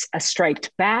caught a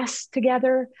striped bass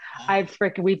together.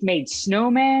 We've made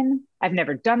snowmen. I've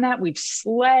never done that. We've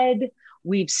sled.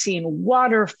 We've seen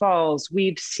waterfalls.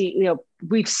 We've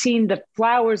seen the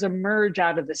flowers emerge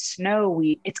out of the snow.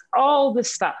 It's all the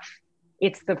stuff.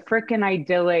 It's the freaking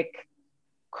idyllic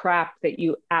crap that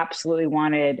you absolutely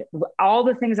wanted. All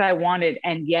the things I wanted.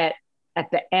 And yet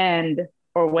at the end,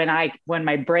 or when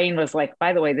my brain was like,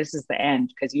 by the way, this is the end,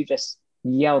 because you just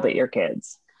yelled at your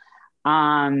kids.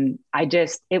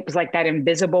 It was like that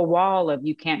invisible wall of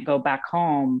you can't go back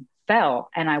home fell.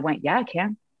 And I went, yeah, I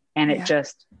can. And it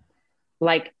just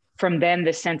like, from then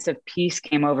the sense of peace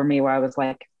came over me where I was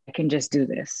like, I can just do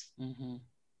this. Mm-hmm.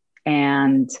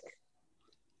 And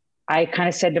I kind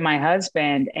of said to my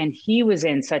husband, and he was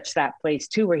in such that place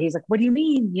too, where he's like, what do you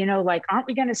mean? You know, like, aren't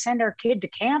we going to send our kid to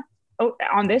camp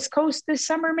on this coast this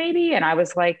summer, maybe? And I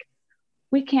was like,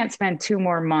 we can't spend 2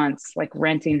 more months like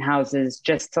renting houses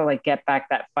just to like get back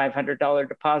that $500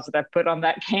 deposit I put on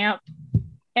that camp.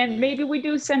 And maybe we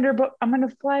do send her, but I'm going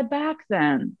to fly back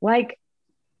then. Like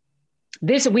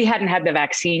this, we hadn't had the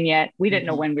vaccine yet. We didn't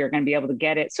know when we were going to be able to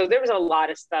get it. So there was a lot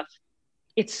of stuff.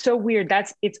 It's so weird.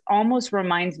 It's almost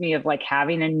reminds me of like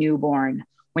having a newborn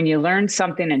when you learn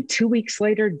something and 2 weeks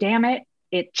later, damn it,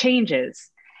 it changes.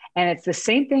 And it's the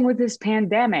same thing with this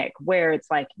pandemic where it's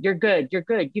like, you're good.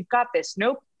 You've got this.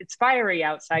 Nope. It's fiery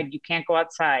outside. You can't go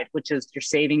outside, which is your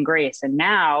saving grace. And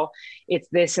now it's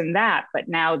this and that, but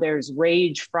now there's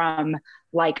rage from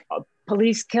like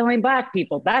police killing Black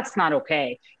people. That's not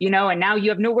okay. You know, and now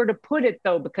you have nowhere to put it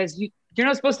though, because you're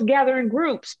not supposed to gather in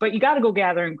groups, but you got to go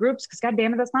gather in groups because God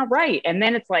damn it, that's not right. And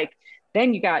then it's like,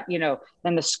 then you got, you know,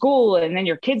 then the school and then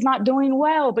your kid's not doing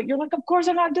well, but you're like, of course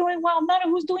I'm not doing well. None of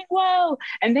who's doing well.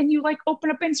 And then you like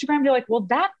open up Instagram, you're like, well,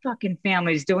 that fucking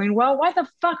family's doing well. Why the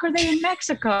fuck are they in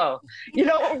Mexico? You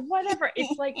know, or whatever.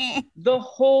 It's like the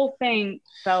whole thing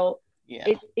felt,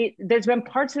 there's been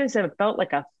parts of this that have felt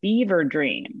like a fever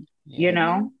dream, you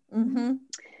know?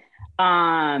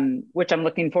 Which I'm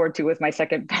looking forward to with my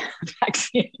second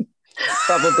vaccine.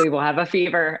 Probably will have a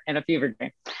fever and a fever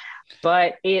dream.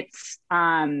 But it's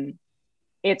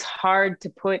hard to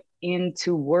put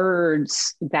into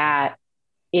words that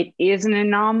it is an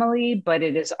anomaly, but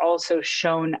it is also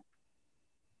shown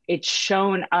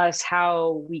us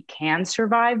how we can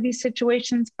survive these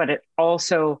situations, but it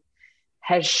also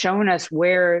has shown us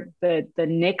where the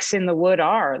nicks in the wood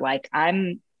are. Like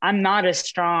I'm not as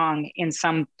strong in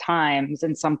some times,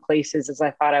 in some places as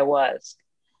I thought I was.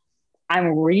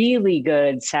 I'm really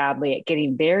good, sadly, at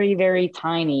getting very, very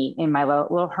tiny in my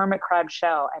little hermit crab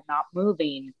shell and not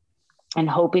moving and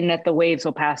hoping that the waves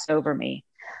will pass over me.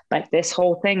 But this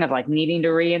whole thing of like needing to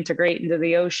reintegrate into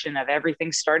the ocean, of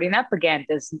everything starting up again,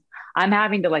 I'm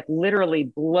having to like literally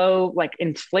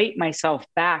inflate myself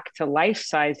back to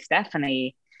life-size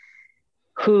Stephanie,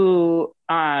 who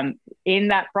in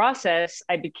that process,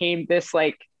 I became this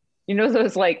like, you know,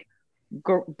 those like,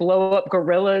 blow up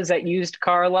gorillas at used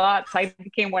car lots. I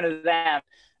became one of them.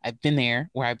 I've been there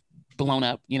where I've blown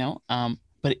up, you know,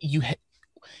 but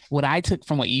what I took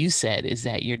from what you said is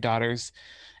that your daughters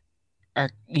are,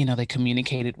 you know, they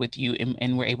communicated with you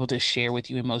and were able to share with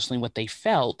you emotionally what they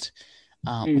felt,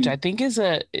 which I think is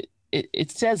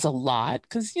it says a lot,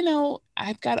 because, you know,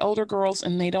 I've got older girls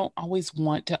and they don't always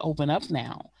want to open up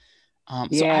now.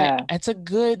 It's a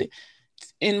good,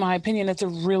 in my opinion, it's a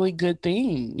really good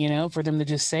thing, you know, for them to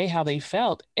just say how they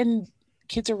felt. And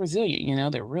kids are resilient, you know,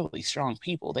 they're really strong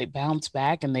people. They bounce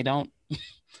back and they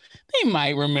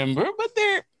might remember, but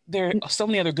there are so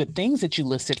many other good things that you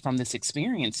listed from this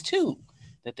experience too,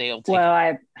 that they'll take. Well,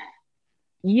 I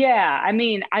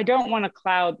mean, I don't want to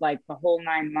cloud like the whole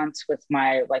 9 months with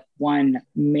my like one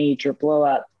major blow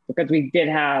up, because we did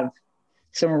have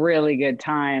some really good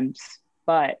times,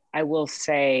 but I will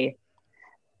say,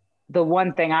 the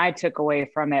one thing I took away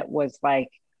from it was like,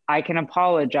 I can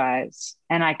apologize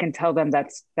and I can tell them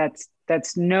that's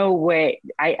no way.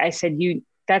 I said,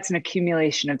 that's an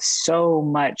accumulation of so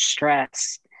much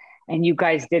stress and you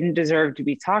guys didn't deserve to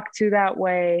be talked to that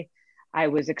way. I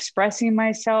was expressing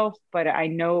myself, but I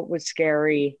know it was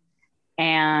scary.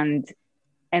 And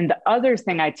the other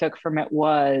thing I took from it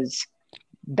was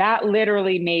that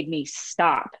literally made me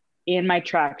stop in my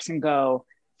tracks and go,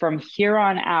 from here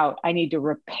on out, I need to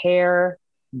repair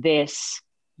this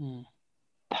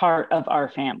part of our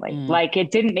family. Like,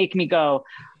 it didn't make me go,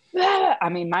 ah! I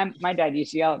mean, my dad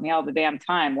used to yell at me all the damn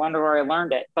time. Wonder where I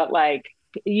learned it. But like,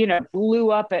 you know, blew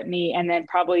up at me and then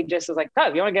probably just was like,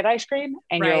 oh, you want to get ice cream?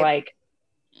 And you're like,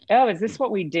 oh, is this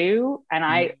what we do?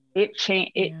 And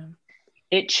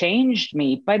it changed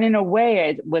me. But in a way,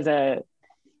 it was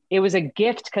a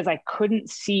gift, because I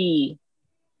couldn't see.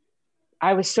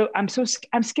 I'm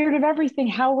scared of everything.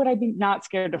 How would I be not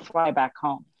scared to fly back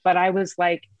home? But I was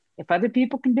like, if other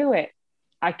people can do it,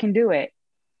 I can do it.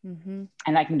 And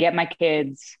I can get my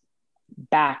kids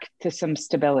back to some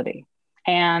stability.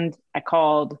 And I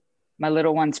called my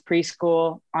little one's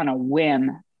preschool on a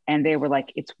whim. And they were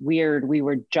like, it's weird. We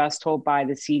were just told by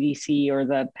the CDC or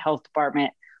the health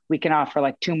department, we can offer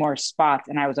like 2 more spots.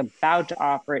 And I was about to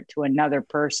offer it to another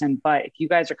person, but if you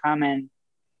guys are coming,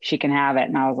 she can have it.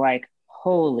 And I was like,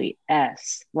 holy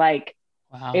S, like,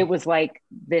 Wow. It was like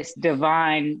this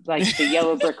divine, like the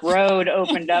yellow brick road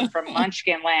opened up from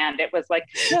Munchkin Land. It was like,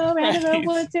 no man, I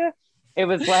want to. It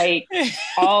was like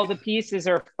all the pieces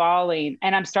are falling,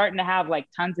 and I'm starting to have like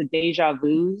tons of deja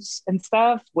vus and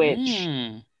stuff, which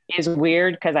is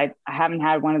weird because I haven't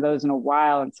had one of those in a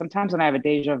while. And sometimes when I have a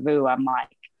deja vu, I'm like,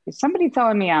 is somebody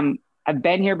telling me I've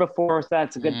been here before, so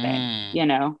that's a good thing, you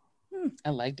know? I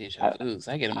like deja vus.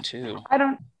 I get them too. I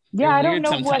don't know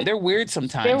sometimes. what They're weird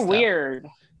sometimes. they're though. weird.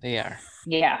 They are.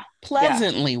 Yeah.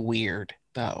 Pleasantly weird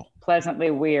though.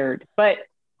 Pleasantly weird. But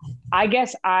I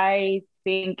guess I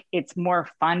think it's more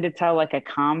fun to tell like a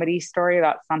comedy story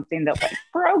about something that like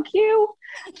broke you.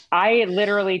 I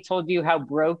literally told you how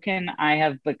broken I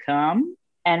have become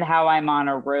and how I'm on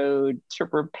a road to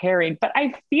repairing. But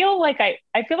I feel like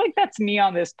that's me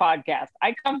on this podcast.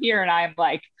 I come here and I'm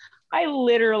like, I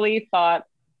literally thought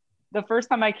the first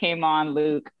time I came on,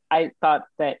 Luke, I thought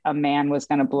that a man was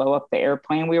going to blow up the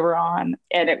airplane we were on.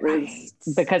 And it was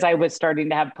because I was starting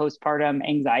to have postpartum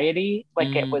anxiety,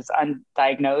 like it was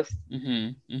undiagnosed.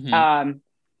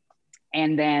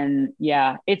 And then,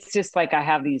 yeah, it's just like I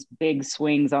have these big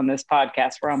swings on this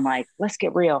podcast where I'm like, let's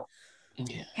get real.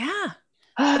 Yeah.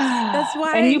 That's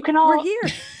why and you can all, we're here.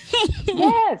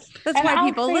 Yes. That's and why I'll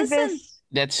people say listen. this,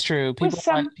 That's true.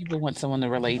 People want someone to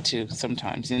relate to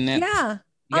sometimes. And yeah.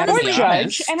 Or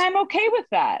judge, and I'm okay with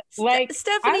that. Like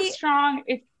Stephanie, I'm strong.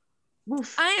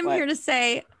 I am here to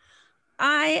say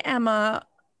I am a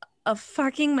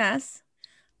fucking mess.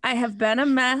 I have been a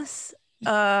mess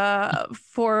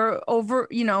for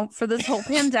this whole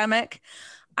pandemic.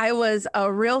 I was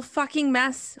a real fucking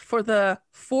mess for the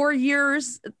 4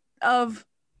 years of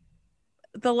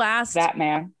the last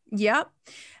Batman. Yep.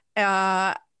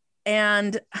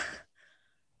 And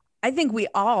I think we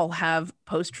all have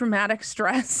post-traumatic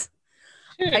stress.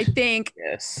 I think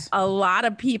a lot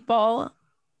of people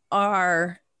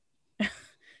are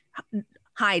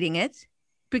hiding it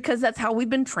because that's how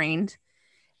we've been trained.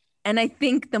 And I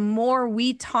think the more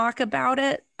we talk about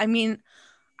it, I mean,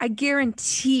 I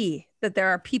guarantee that there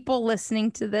are people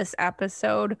listening to this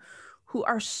episode who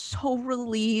are so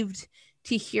relieved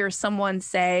to hear someone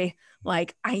say,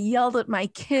 like, I yelled at my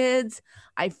kids,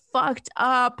 I fucked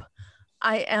up,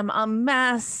 I am a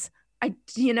mess.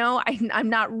 I'm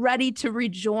not ready to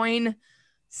rejoin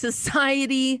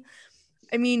society.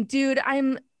 I mean, dude,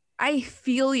 I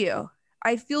feel you.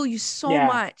 I feel you so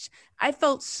much. I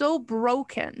felt so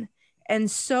broken and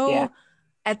so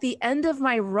at the end of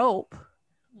my rope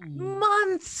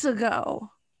months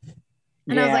ago.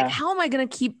 And I was like, how am I going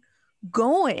to keep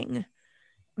going?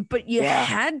 But you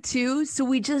had to. So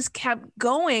we just kept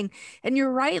going. And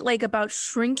you're right, like about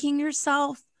shrinking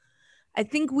yourself. I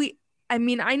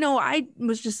know I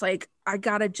was just like, I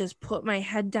gotta just put my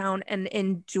head down and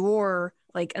endure,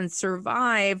 like, and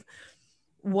survive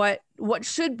what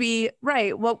should be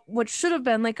right. What should have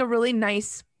been like a really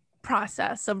nice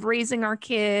process of raising our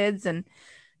kids and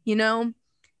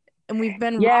we've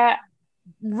been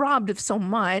robbed of so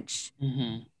much,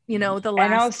 the last.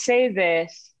 And I'll say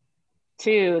this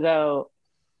too, though.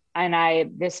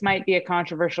 And this might be a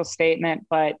controversial statement,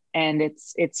 and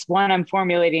it's one I'm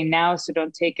formulating now, so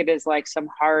don't take it as like some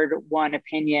hard won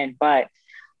opinion, but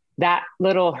that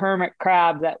little hermit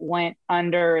crab that went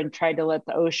under and tried to let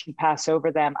the ocean pass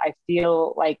over them, I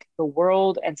feel like the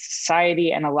world and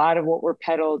society and a lot of what we're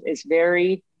peddled is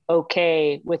very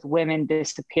okay with women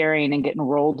disappearing and getting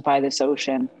rolled by this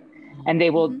ocean. And they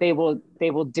will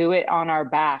do it on our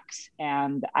backs.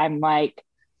 And I'm like,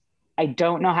 I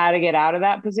don't know how to get out of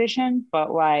that position,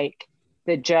 but like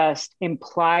the just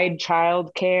implied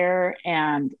childcare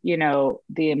and,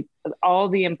 all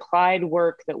the implied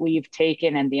work that we've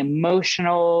taken and the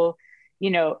emotional,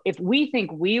 if we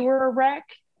think we were a wreck,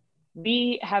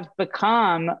 we have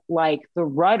become like the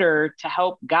rudder to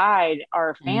help guide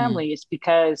our families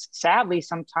because sadly,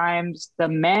 sometimes the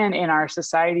men in our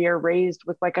society are raised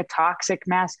with like a toxic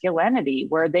masculinity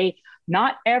where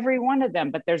not every one of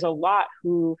them, but there's a lot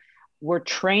who were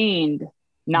trained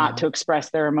not to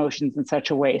express their emotions in such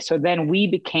a way. So then we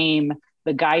became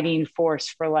the guiding force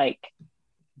for like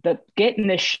getting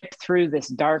the ship through this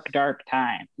dark, dark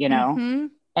time, and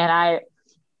I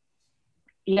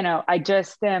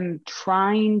just am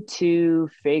trying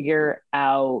to figure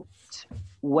out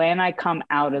when I come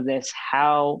out of this,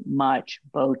 how much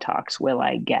Botox will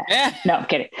I get? No, I'm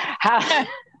kidding. I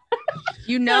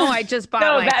just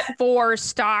bought 4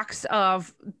 stocks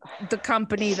of the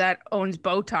company that owns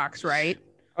Botox, right?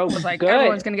 Oh, I was like, good.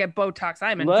 Everyone's going to get Botox.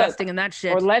 I'm investing in that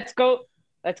shit. Or let's go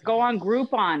on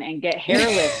Groupon and get hair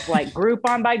lifts, like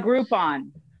Groupon by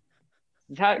Groupon.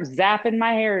 Zapping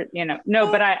my hair,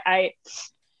 No, but I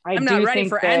I'm not ready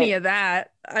for any of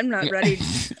that. I'm not ready.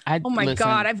 Oh my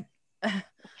God.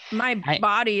 My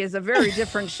body is a very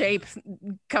different shape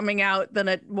coming out than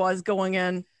it was going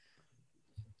in.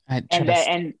 The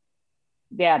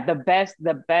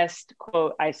best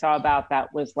quote I saw about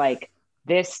that was like,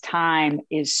 this time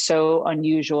is so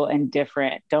unusual and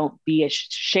different. Don't be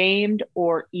ashamed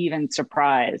or even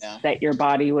surprised that your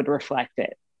body would reflect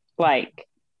it. Like,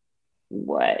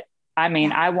 what? I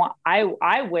mean,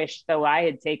 I wish though I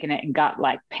had taken it and got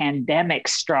like pandemic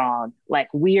strong, like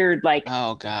weird, like,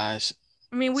 oh gosh.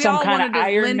 I mean, we all wanted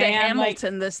to Linda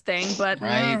Hamilton this thing, but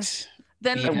right.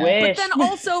 But then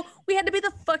also we had to be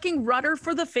the fucking rudder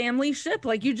for the family ship,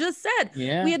 like you just said.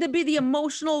 Yeah. We had to be the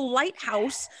emotional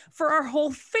lighthouse for our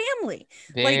whole family.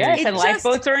 Like, yes, and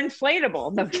lifeboats are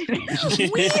inflatable. No kidding.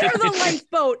 We are the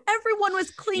lifeboat. Everyone was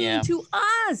clinging to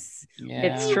us. Yeah.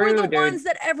 It's we true, were the dude. ones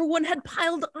that everyone had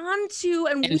piled onto,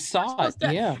 and we saw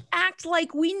it. Act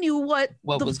like we knew what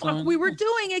the was fuck we were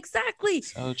doing exactly.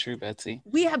 So true, Betsy.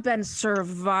 We have been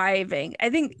surviving.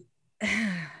 I think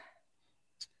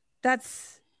I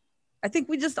think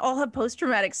we just all have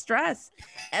post-traumatic stress.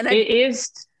 And it is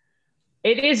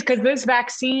because this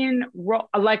vaccine,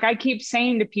 like I keep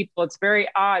saying to people, it's very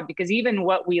odd because even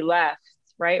what we left,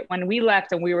 right? When we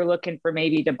left and we were looking for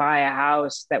maybe to buy a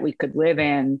house that we could live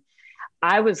in,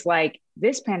 I was like,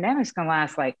 this pandemic's going to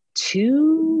last like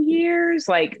 2 years.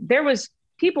 Like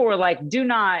people were like, do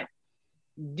not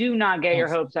get your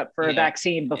hopes up for a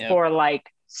vaccine before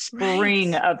like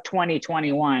spring of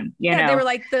 2021. You know, they were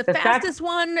like the fastest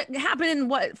one happened in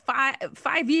what,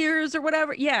 5 years or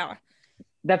whatever. Yeah.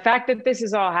 The fact that this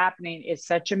is all happening is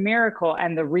such a miracle,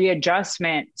 and the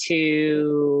readjustment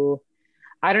to,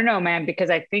 I don't know, man, because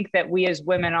I think that we as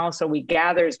women also, we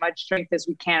gather as much strength as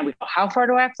we can. We go, how far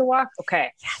do I have to walk?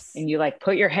 Okay. Yes. And you like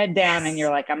put your head down and you're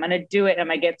like, I'm going to do it. I'm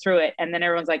going to get through it. And then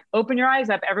everyone's like, open your eyes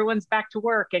up. Everyone's back to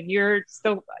work. And you're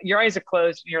still, your eyes are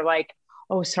closed. And you're like,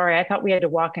 oh, sorry, I thought we had to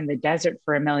walk in the desert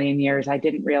for 1,000,000 years. I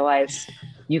didn't realize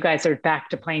you guys are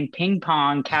back to playing ping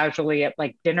pong casually at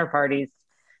like dinner parties.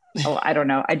 Oh, I don't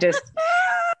know. I just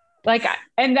like,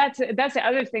 and that's the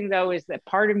other thing though, is that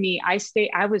part of me, I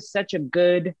was such a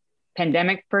good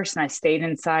pandemic person. I stayed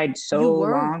inside so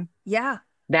long. Yeah.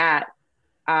 That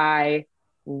I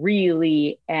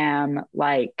really am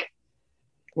like,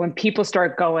 when people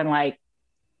start going like,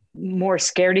 more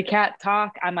scaredy cat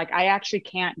talk, I'm like, I actually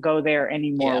can't go there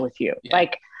anymore with you. Yeah.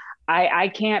 Like I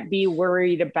can't be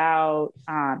worried about,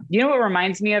 you know, what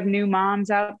reminds me of new moms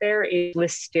out there is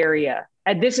listeria.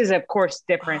 And this is of course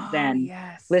different than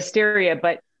listeria,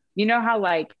 but you know how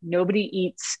like nobody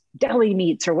eats deli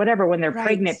meats or whatever when they're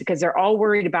pregnant because they're all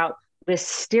worried about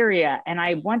listeria. And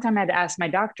I one time had to ask my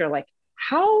doctor, like,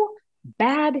 how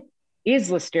bad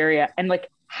is listeria? And like,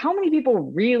 how many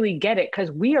people really get it? Because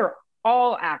we are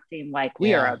all acting like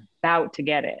we are about to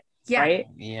get it. Right?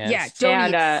 Yes.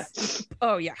 Yeah.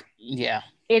 Oh yeah. Yeah.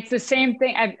 It's the same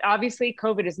thing. Obviously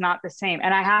COVID is not the same.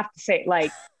 And I have to say,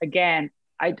 like, again,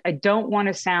 I don't want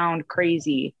to sound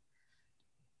crazy.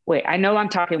 Wait, I know I'm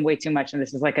talking way too much and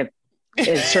this is like a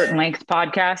certain length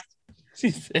podcast.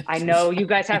 I know you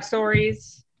guys have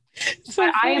stories,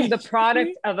 but I am the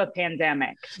product of a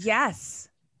pandemic. Yes.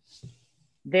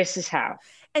 This is how.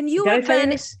 And you've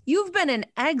been in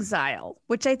exile,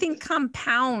 which I think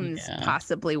compounds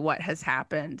possibly what has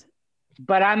happened.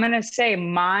 But I'm going to say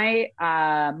my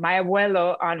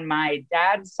abuelo on my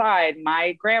dad's side,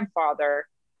 my grandfather,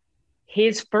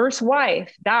 his first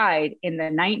wife died in the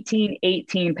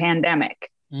 1918 pandemic.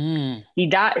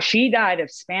 She died of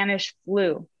Spanish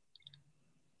flu.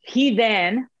 He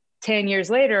then, 10 years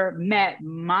later, met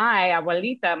my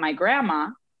abuelita, my grandma.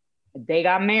 They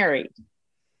got married.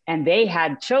 And they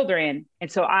had children.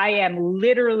 And so I am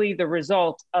literally the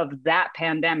result of that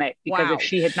pandemic, because if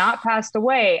she had not passed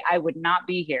away, I would not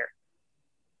be here.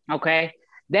 Okay.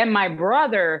 Then my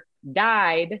brother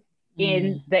died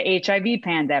in the HIV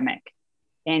pandemic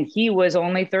and he was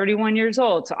only 31 yeat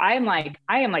old. So I am like,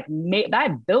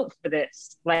 I'm built for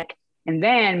this. Like, and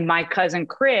then my cousin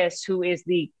Chris, who is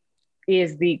the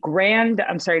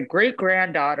great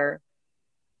granddaughter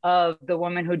of the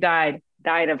woman who died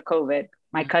of COVID,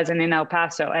 my cousin in El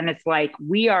Paso. And it's like,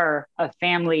 we are a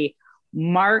family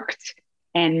marked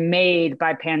and made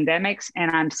by pandemics.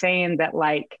 And I'm saying that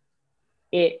like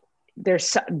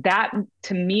there's that,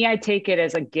 to me, I take it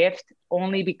as a gift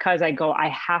only because I go, I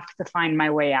have to find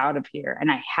my way out of here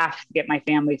and I have to get my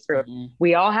family through.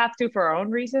 We all have to for our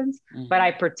own reasons, but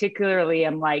I particularly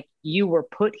am like, you were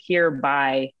put here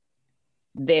by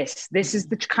this. This is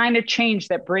the kind of change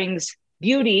that brings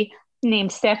beauty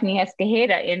named Stephanie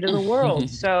Escajeda into the world.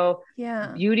 So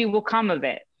beauty will come of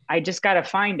it. I just got to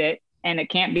find it. and it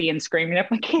can't be in screaming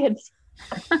at my kids.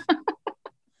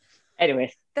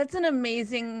 Anyways. That's an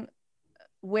amazing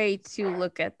way to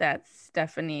look at that,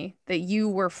 Stephanie, that you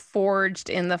were forged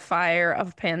in the fire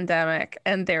of pandemic,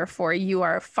 and therefore you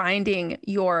are finding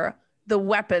the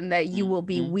weapon that you will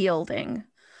be wielding.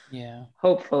 Yeah.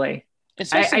 Hopefully.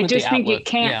 I just think you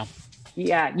can't.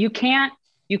 Yeah. You can't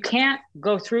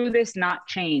go through this not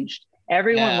changed.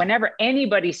 Everyone, whenever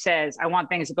anybody says, I want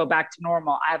things to go back to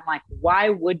normal, I'm like, why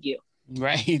would you?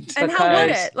 Right. And how would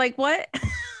it? Like what?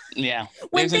 Yeah.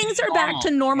 When things are back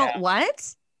to normal,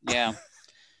 what? Yeah.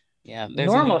 Yeah.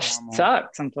 Normal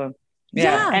sucks sometimes.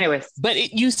 Yeah. Anyways.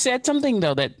 But you said something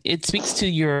though, that it speaks to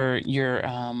your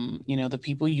the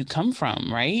people you come from,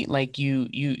 right? Like you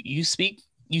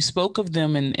spoke of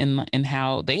them and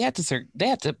how they had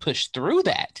to push through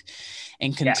that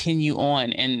and continue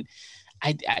on. And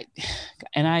I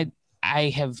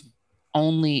have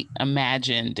only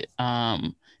imagined,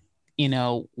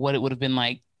 what it would have been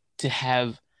like to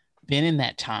have been in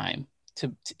that time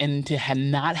to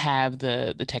not have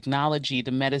the technology,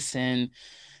 the medicine.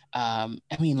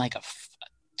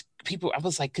 People, I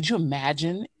was like, could you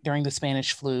imagine during the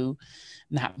Spanish flu,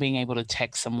 not being able to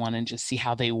text someone and just see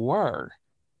how they were?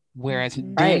 Whereas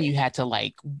then you had to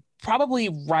like probably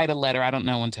write a letter. I don't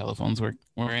know when telephones were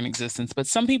in existence, but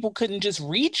some people couldn't just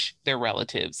reach their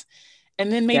relatives. And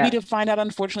then maybe to find out,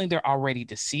 unfortunately, they're already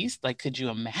deceased. Like, could you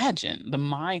imagine the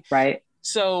mind? Right.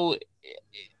 So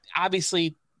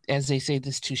obviously, as they say,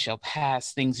 this too shall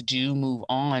pass. Things do move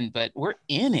on, but we're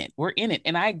in it.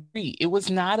 And I agree. It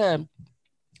was not a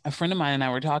friend of mine and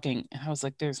I were talking, and I was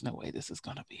like, there's no way this is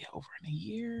going to be over in a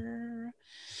year.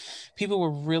 People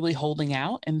were really holding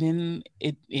out. And then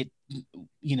it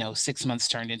 6 months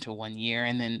turned into 1 year.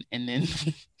 And then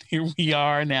here we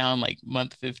are now in like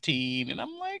month 15. And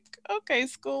I'm like, okay,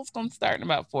 school's going to start in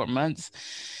about 4 months.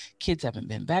 Kids haven't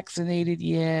been vaccinated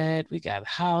yet. We got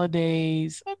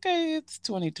holidays. Okay, it's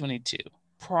 2022.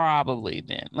 Probably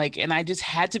then. And I just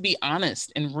had to be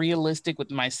honest and realistic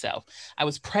with myself. I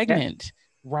was pregnant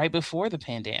right before the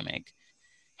pandemic,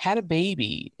 had a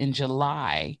baby in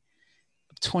July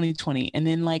of 2020. And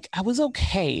then I was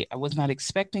okay. I was not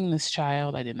expecting this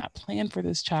child. I did not plan for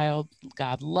this child.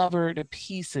 God love her to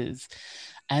pieces.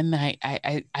 And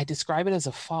I describe it as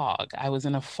a fog. I was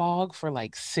in a fog for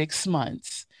 6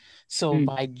 months. So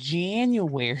by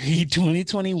January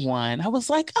 2021, I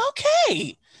was like,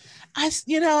 okay, I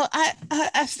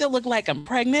still look like I'm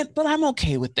pregnant, but I'm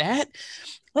okay with that.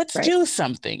 Let's do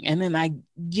something. And then I,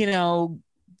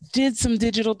 did some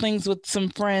digital things with some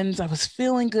friends. I was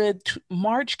feeling good.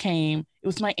 March came. It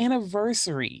was my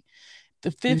anniversary,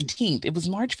 the 15th. It was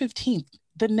March 15th.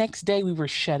 The next day we were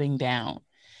shutting down.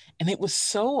 And it was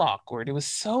so awkward. It was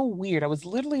so weird. I was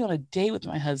literally on a date with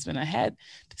my husband. I had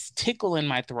this tickle in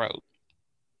my throat.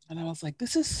 And I was like,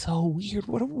 this is so weird.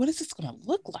 What is this going to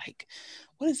look like?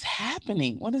 What is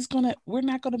happening? We're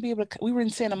not going to be able to, we were in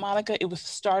Santa Monica. It was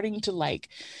starting to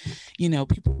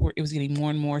it was getting more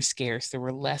and more scarce. There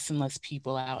were less and less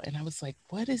people out. And I was like,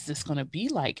 what is this going to be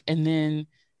like? And then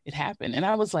it happened. And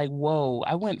I was like, whoa,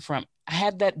 I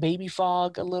had that baby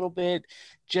fog a little bit,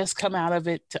 just come out of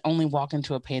it to only walk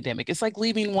into a pandemic. It's like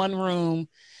leaving one room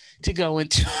to go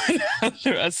into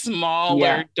another, a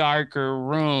smaller, darker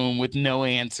room with no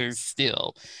answers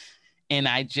still. And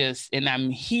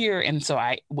I'm here. And so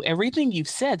everything you've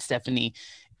said, Stephanie,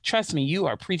 trust me, you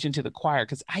are preaching to the choir,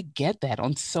 because I get that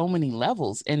on so many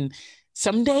levels. And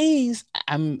some days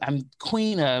I'm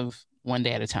queen of one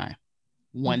day at a time.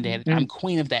 One day at a time. I'm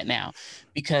queen of that now,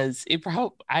 because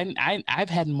I've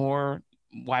had more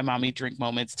Why Mommy Drink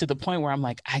moments to the point where I'm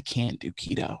like, I can't do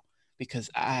keto because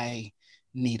I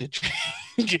need a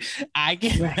drink. I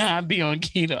cannot be on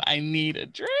keto. I need a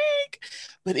drink.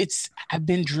 But I've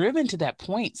been driven to that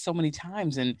point so many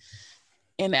times, and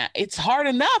it's hard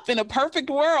enough in a perfect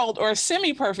world or a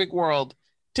semi-perfect world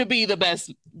to be the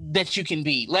best that you can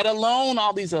be, let alone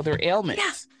all these other ailments.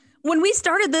 Yeah. When we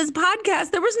started this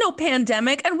podcast, there was no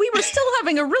pandemic, and we were still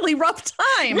having a really rough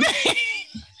time.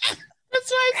 That's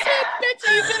why I said,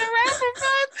 Betsy, you've been around for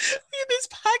fun. This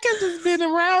podcast has been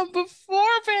around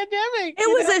before pandemic. It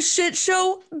was a shit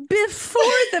show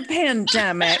before the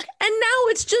pandemic, and now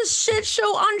it's just shit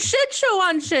show on shit show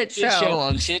on shit show. Shit show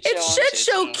on shit show. It's shit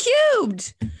show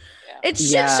cubed. Yeah. It's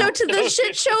shit show to the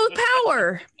shit show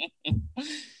power.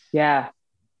 Yeah.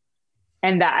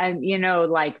 And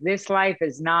this life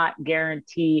is not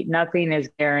guaranteed. Nothing is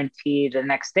guaranteed. The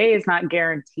next day is not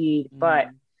guaranteed, but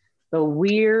the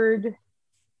weird,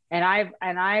 and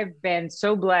I've been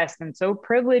so blessed and so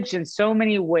privileged in so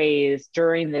many ways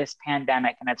during this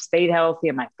pandemic, and I've stayed healthy,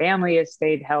 and my family has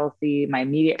stayed healthy, my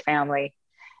immediate family.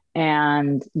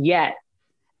 And yet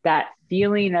that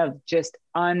feeling of just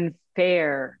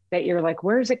unfair that you're like,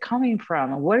 where is it coming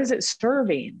from? What is it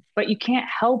serving? But you can't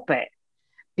help it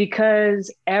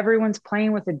because everyone's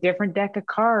playing with a different deck of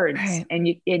cards. Right.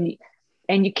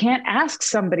 And you can't ask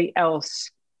somebody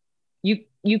else.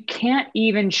 You can't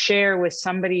even share with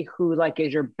somebody who like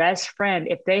is your best friend.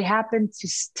 If they happen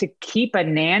to keep a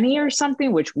nanny or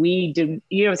something, which we do,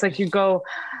 it's like you go,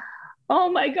 oh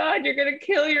my God, you're going to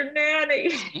kill your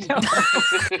nanny,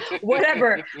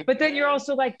 whatever. But then you're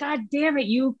also like, God damn it,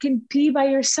 you can pee by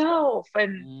yourself.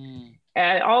 And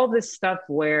all this stuff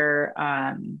where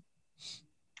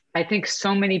I think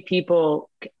so many people,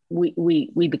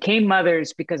 we became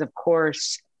mothers because of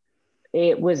course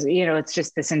it was, it's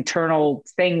just this internal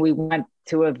thing we want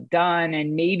to have done.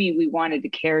 And maybe we wanted to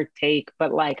caretake,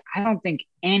 but like, I don't think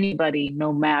anybody,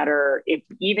 no matter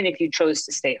even if you chose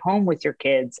to stay home with your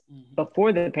kids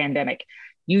before the pandemic,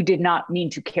 you did not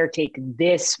need to caretake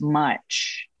this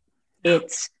much.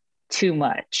 It's too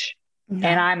much. No.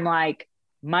 And I'm like,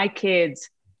 my kids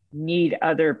need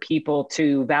other people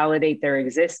to validate their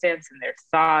existence and their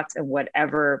thoughts and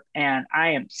whatever. And I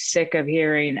am sick of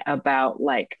hearing about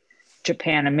like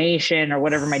Japanimation or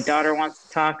whatever my daughter wants to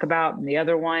talk about, and the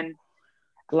other one,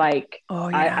 like,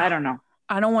 I don't know.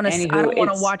 I don't want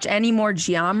to watch any more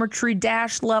Geometry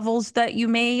Dash levels that you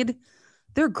made.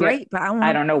 They're great, but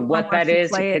I don't know what that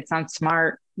is. It sounds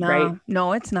smart, no, right?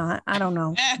 No, it's not. I don't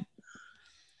know.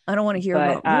 I don't want to hear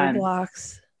about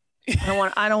Roblox.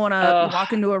 I don't want to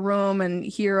walk into a room and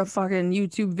hear a fucking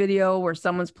YouTube video where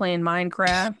someone's playing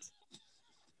Minecraft.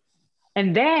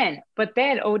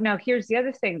 Now here's the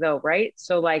other thing though, right?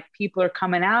 So like people are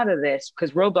coming out of this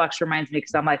because Roblox reminds me,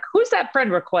 because I'm like, who's that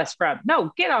friend request from? No,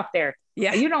 get off there.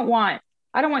 Yeah. I don't want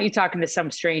you talking to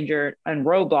some stranger on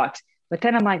Roblox. But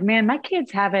then I'm like, man, my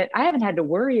kids I haven't had to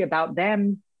worry about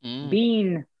them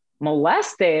being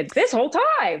molested this whole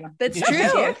time. That's true.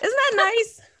 Isn't that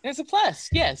nice? There's a plus.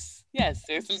 Yes.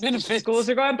 There's some benefits. Schools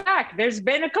are going back. There's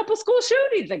been a couple school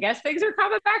shootings. I guess things are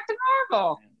coming back to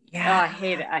normal. Yeah. Oh, I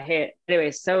hate it.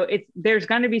 Anyway, so there's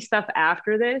going to be stuff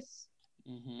after this,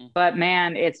 but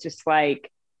man, it's just like,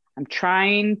 I'm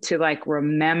trying to like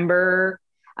remember,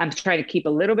 I'm trying to keep a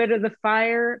little bit of the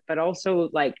fire, but also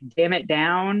like dim it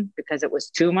down because it was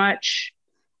too much.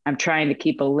 I'm trying to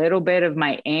keep a little bit of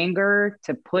my anger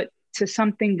to put to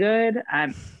something good.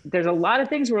 There's a lot of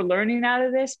things we're learning out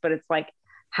of this, but it's like,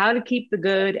 how to keep the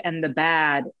good and the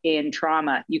bad in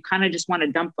trauma. You kind of just want to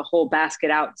dump the whole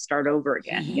basket out and start over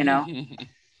again,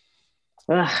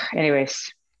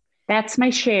 Anyways, that's my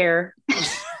share.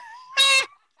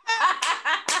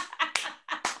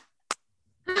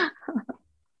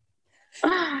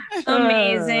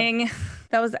 Amazing.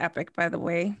 That was epic, by the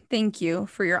way. Thank you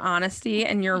for your honesty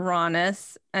and your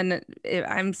rawness. And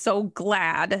I'm so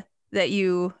glad that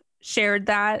you shared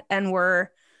that and were,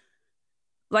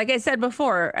 like I said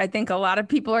before, I think a lot of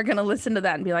people are going to listen to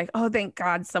that and be like, oh, thank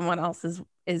God someone else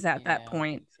is at that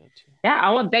point. So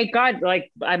yeah. Thank God.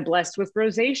 Like I'm blessed with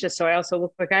rosacea. So I also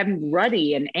look like I'm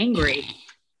ruddy and angry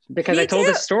because I told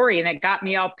a story and it got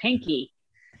me all pinky.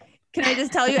 Can I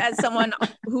just tell you, as someone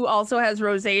who also has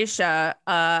rosacea,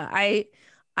 I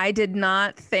did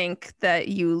not think that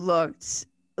you looked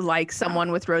like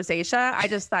someone with rosacea. I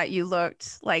just thought you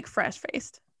looked like fresh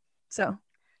faced. So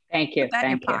thank you. Put that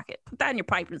in your pocket. Put that in your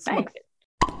pipe and smoke it.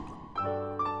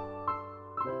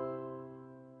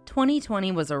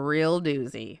 2020 was a real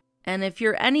doozy. And if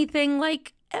you're anything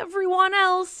like everyone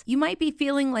else, you might be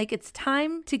feeling like it's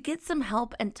time to get some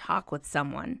help and talk with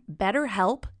someone.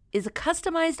 BetterHelp is a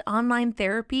customized online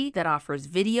therapy that offers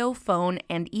video, phone,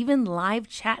 and even live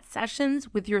chat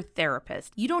sessions with your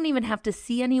therapist. You don't even have to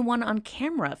see anyone on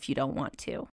camera if you don't want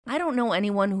to. I don't know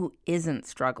anyone who isn't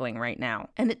struggling right now,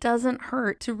 and it doesn't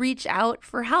hurt to reach out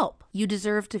for help. You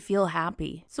deserve to feel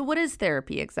happy. So what is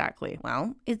therapy exactly?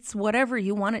 Well, it's whatever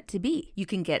you want it to be. You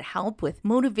can get help with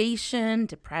motivation,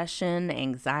 depression,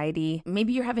 anxiety.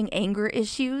 Maybe you're having anger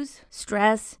issues,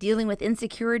 stress, dealing with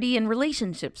insecurity in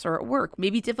relationships or at work,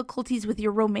 maybe difficulties with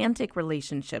your romantic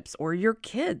relationships or your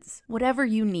kids. Whatever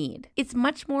you need. It's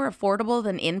much more affordable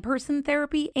than in-person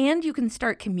therapy, and you can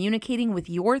start communicating with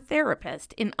your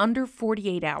therapist in under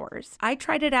 48 hours. I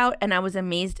tried it out and I was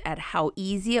amazed at how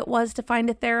easy it was to find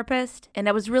a therapist, and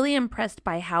I was really impressed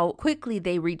by how quickly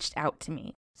they reached out to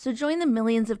me. So join the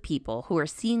millions of people who are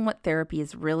seeing what therapy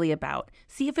is really about.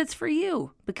 See if it's for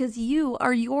you, because you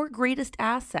are your greatest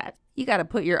asset. You got to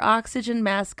put your oxygen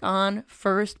mask on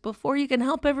first before you can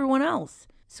help everyone else.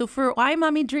 So for Why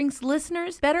Mommy Drinks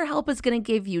listeners, BetterHelp is going to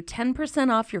give you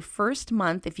 10% off your first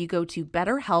month if you go to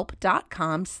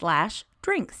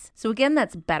betterhelp.com/drinks. So again,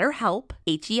 that's BetterHelp,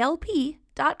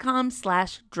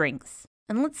 betterhelp.com/drinks.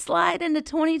 And let's slide into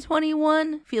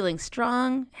 2021 feeling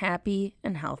strong, happy,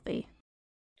 and healthy.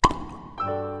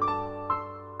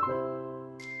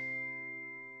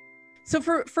 So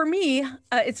for me,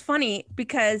 it's funny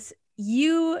because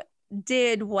you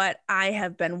did what I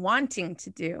have been wanting to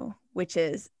do, which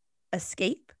is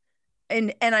escape.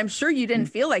 And I'm sure you didn't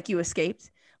feel like you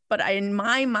escaped, but in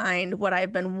my mind, what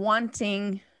I've been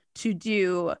wanting to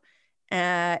do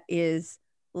is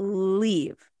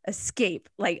leave, escape.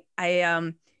 Like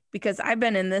because I've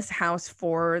been in this house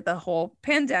for the whole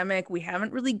pandemic. We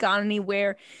haven't really gone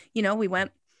anywhere. You know, we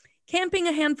went camping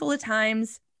a handful of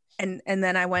times. And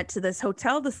then I went to this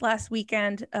hotel this last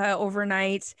weekend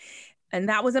overnight, and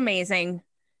that was amazing.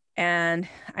 And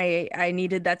I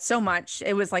needed that so much.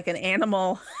 It was like an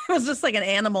animal. It was just like an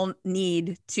animal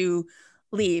need to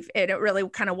leave. It really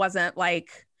kind of wasn't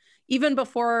like, even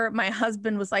before my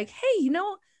husband was like, hey, you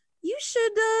know, you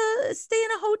should stay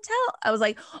in a hotel. I was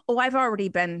like, oh, I've already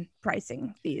been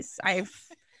pricing these. I've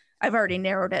already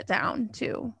narrowed it down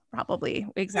to probably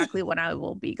exactly when I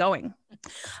will be going.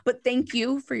 But thank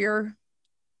you for your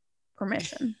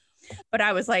permission. But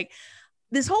I was like,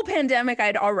 this whole pandemic,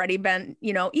 I'd already been,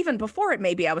 you know, even before it,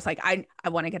 maybe I was like, I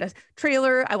want to get a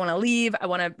trailer. I want to leave. I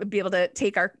want to be able to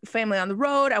take our family on the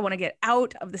road. I want to get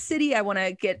out of the city. I want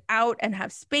to get out and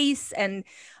have space and,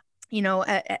 you know,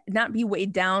 not be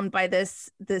weighed down by this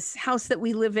house that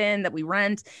we live in, that we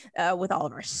rent, with all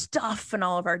of our stuff and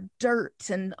all of our dirt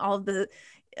and all of the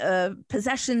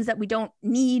possessions that we don't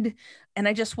need. And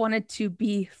I just wanted to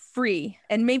be free.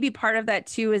 And maybe part of that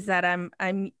too is that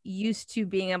I'm used to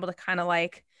being able to kind of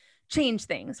like change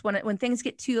things. When things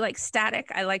get too like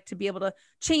static, I like to be able to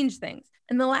change things.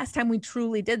 And the last time we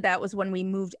truly did that was when we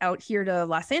moved out here to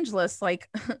Los Angeles, like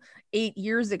 8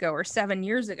 years ago or 7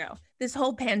 years ago. This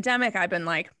whole pandemic, I've been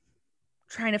like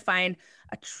trying to find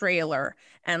a trailer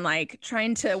and like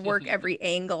trying to work every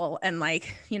angle and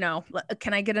like, you know,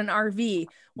 can I get an RV?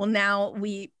 Well, now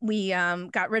we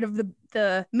got rid of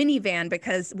the minivan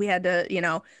because we had to, you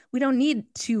know, we don't need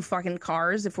 2 fucking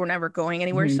cars if we're never going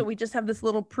anywhere. So we just have this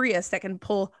little Prius that can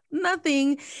pull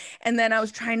nothing. And then I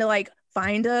was trying to like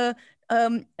find an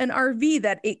RV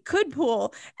that it could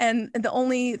pull, and the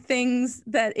only things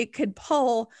that it could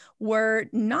pull were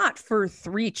not for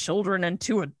 3 children and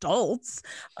 2 adults.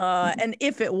 And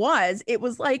if it was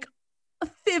like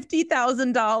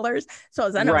 $50,000. So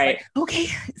then I was like, okay.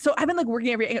 So I've been like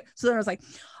working so then I was like,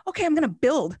 okay, I'm going to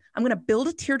build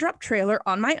a teardrop trailer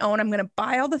on my own. I'm going to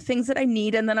buy all the things that I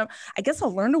need. And then I guess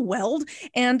I'll learn to weld,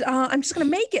 and I'm just going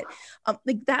to make it.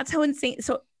 Like that's how insane.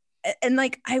 So, and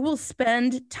like, I will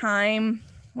spend time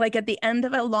like at the end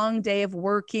of a long day of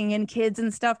working and kids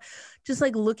and stuff, just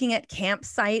like looking at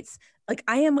campsites. Like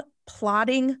I am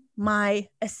plotting my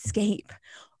escape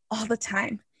all the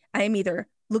time. I am either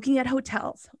looking at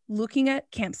hotels, looking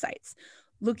at campsites,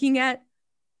 looking at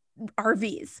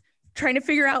RVs, trying to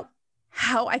figure out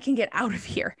how I can get out of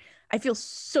here. I feel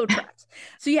so trapped.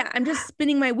 So yeah, I'm just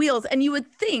spinning my wheels. And you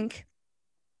would think,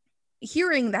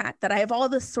 hearing that I have all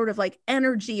this sort of like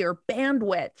energy or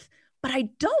bandwidth, but I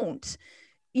don't.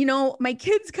 You know, my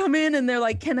kids come in and they're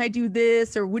like, can I do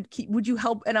this? Or would you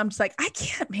help? And I'm just like, I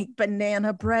can't make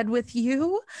banana bread with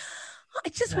you. I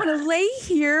just want to lay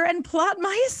here and plot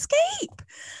my escape.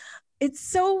 It's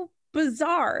so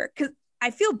bizarre because I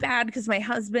feel bad because my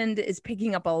husband is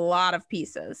picking up a lot of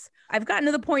pieces. I've gotten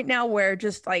to the point now where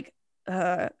just like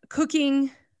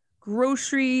cooking,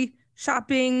 grocery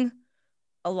shopping,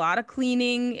 a lot of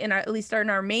cleaning at least in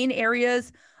our main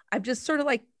areas, I've just sort of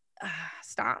like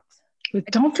stopped.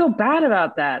 Don't feel bad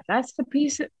about that. That's the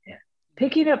piece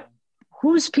picking up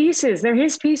whose pieces. They're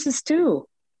his pieces too.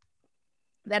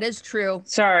 That is true.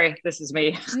 Sorry, this is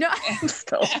me. No,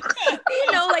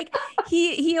 you know, like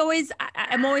he always,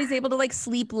 I'm always able to like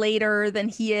sleep later than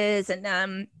he is. And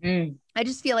I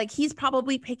just feel like he's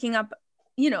probably picking up,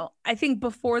 you know, I think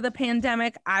before the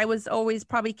pandemic, I was always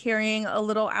probably carrying a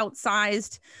little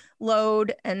outsized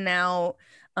load. And now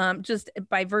just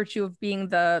by virtue of being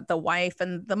the wife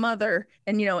and the mother,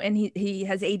 and, you know, and he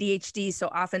has ADHD. So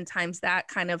oftentimes that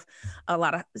kind of, a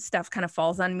lot of stuff kind of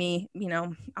falls on me, you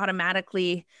know,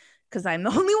 automatically, because I'm the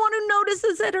only one who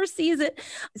notices it or sees it.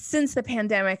 Since the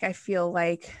pandemic, I feel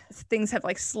like things have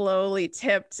like slowly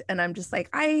tipped, and I'm just like,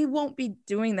 I won't be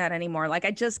doing that anymore. Like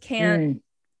I just can't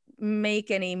make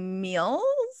any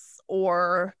meals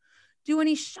or do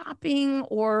any shopping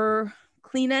or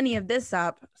clean any of this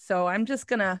up. So I'm just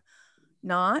gonna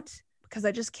not, because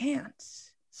I just can't.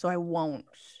 So I won't.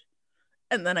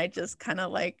 And then I just kind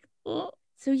of like, oh.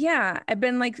 So yeah, I've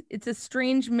been like, it's a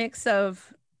strange mix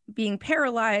of being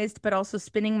paralyzed, but also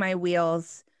spinning my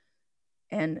wheels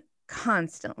and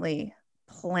constantly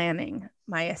planning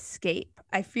my escape.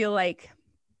 I feel like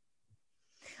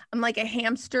I'm like a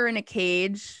hamster in a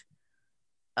cage,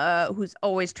 who's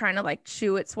always trying to like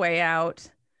chew its way out.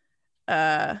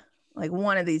 Like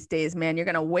one of these days, man, you're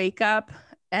gonna wake up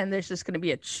and there's just gonna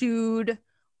be a chewed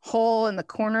hole in the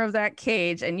corner of that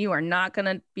cage, and you are not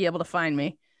gonna be able to find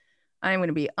me. I'm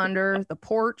gonna be under the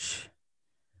porch.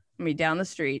 I'm gonna be down the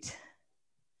street.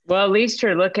 Well, at least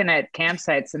you're looking at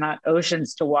campsites and not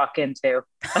oceans to walk into.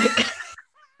 Like,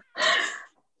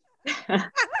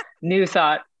 new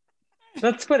thought.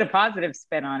 Let's put a positive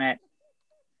spin on it.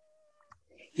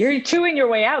 You're chewing your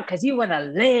way out because you want to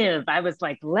live. I was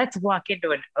like, let's walk into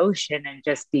an ocean and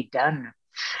just be done.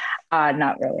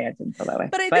 Not really. I didn't feel that way.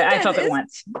 But I felt it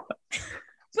once.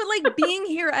 But like being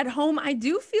here at home, I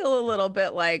do feel a little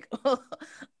bit like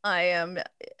I am,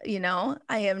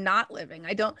 I am not living.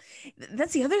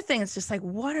 That's the other thing. It's just like,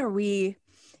 what are we?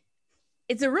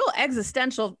 It's a real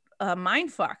existential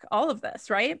mind fuck, all of this,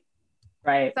 right?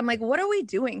 Right. I'm like, what are we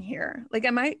doing here? Like,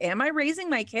 am I raising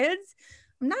my kids?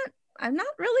 I'm not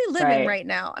really living right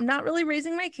now. I'm not really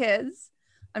raising my kids.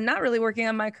 I'm not really working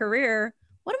on my career.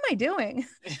 What am I doing?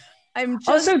 I'm just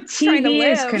also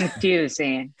TV is live.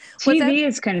 confusing. TV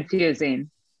is confusing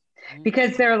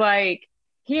because they're like,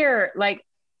 here, like,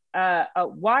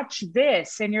 watch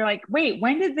this, and you're like, wait,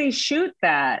 when did they shoot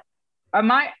that?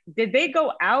 Did they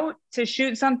go out to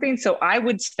shoot something so I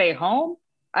would stay home?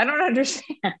 I don't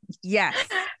understand. Yes.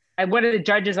 One of the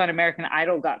judges on American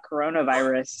Idol got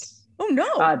coronavirus. Oh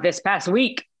no! This past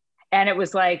week, and it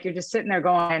was like you're just sitting there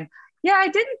going, yeah, I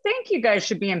didn't think you guys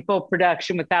should be in full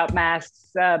production without masks.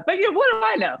 But what do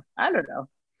I know? I don't know.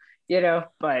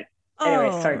 But anyway,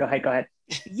 sorry, go ahead.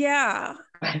 Yeah.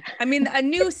 I mean, a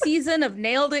new season of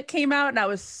Nailed It came out,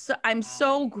 and I'm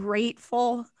so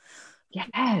grateful.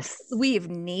 Yes. We've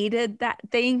needed that.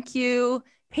 Thank you,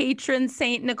 patron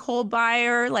Saint Nicole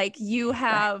Byer. Like, you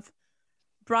have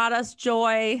brought us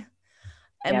joy,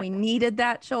 and we needed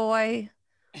that joy.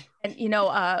 And,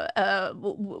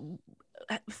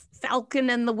 Falcon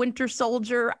and the Winter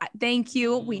Soldier, thank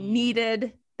you.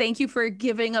 Thank you for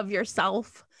giving of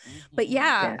yourself. But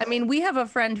I mean, we have a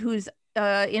friend who's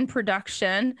in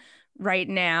production right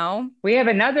now. We have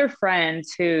another friend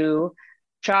who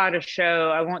shot a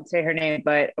show. I won't say her name,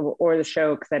 or the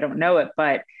show, because I don't know it,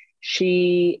 but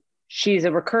she's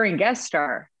a recurring guest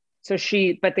star.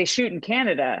 But they shoot in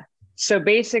Canada. So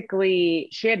basically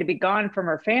she had to be gone from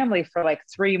her family for like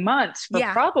 3 months for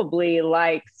probably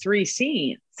like 3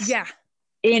 scenes. Yeah.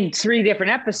 In 3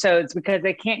 different episodes, because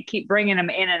they can't keep bringing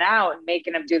them in and out and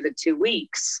making them do the 2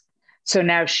 weeks. So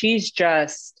now she's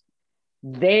just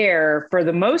there for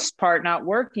the most part, not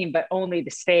working, but only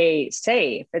to stay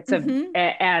safe. It's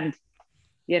and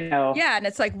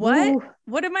it's like,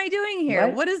 what am I doing here?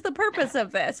 What is the purpose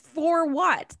of this? For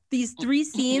what? These 3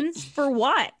 scenes for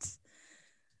what?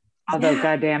 Although,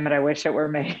 God damn it, I wish it were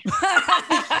me.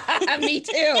 Me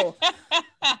too.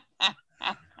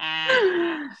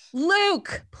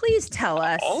 Luke, please tell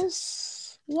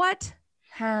us, what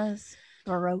has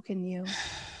broken you?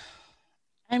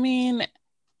 I mean,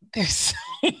 there's so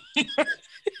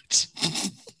much.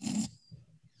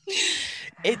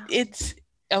 It's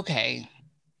okay.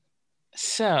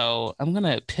 So I'm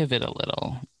gonna pivot a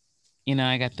little.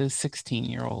 I got this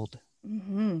 16-year-old.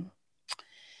 Mm-hmm.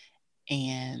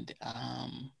 And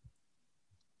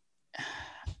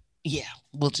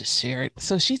we'll just share it.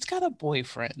 So she's got a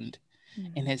boyfriend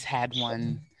and has had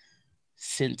one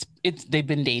since they've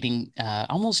been dating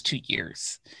almost 2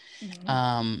 years.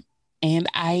 And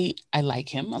I like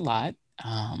him a lot.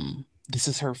 This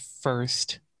is her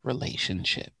first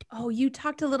relationship. Oh, you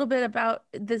talked a little bit about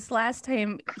this last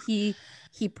time. He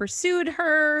pursued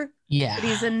her. Yeah. But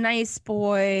he's a nice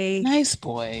boy. Nice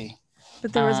boy.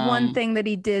 But there was one thing that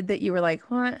he did that you were like,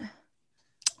 what?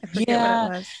 I forget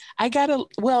what it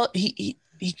was. He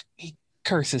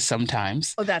curses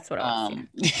sometimes. Oh, that's what it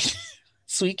was.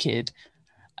 Sweet kid.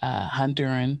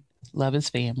 Honduran, love his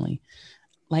family.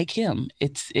 Like him.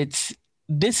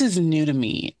 This is new to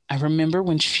me. I remember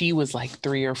when she was like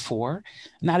 3 or 4,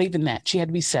 not even that. She had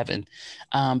to be 7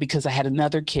 because I had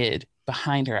another kid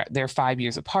behind her. They're 5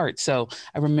 years apart. So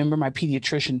I remember my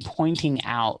pediatrician pointing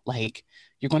out, like,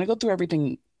 you're going to go through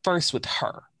everything first with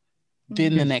her,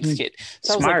 then the next kid.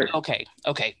 So Smart. I was like,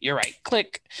 okay, you're right.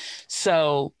 Click.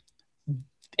 So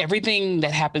everything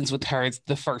that happens with her is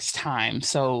the first time.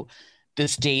 So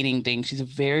this dating thing, she's a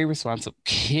very responsible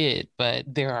kid, but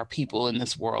there are people in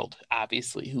this world,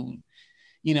 obviously, who,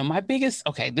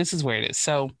 this is where it is.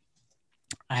 So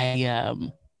I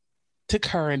took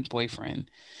her and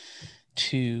boyfriend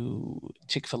to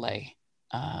Chick-fil-A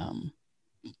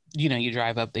you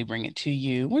drive up, they bring it to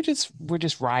you. We're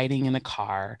just riding in a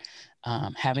car,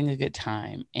 having a good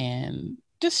time and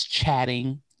just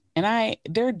chatting. And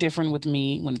they're different with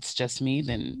me when it's just me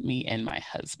than me and my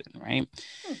husband, right?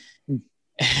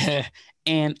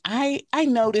 And I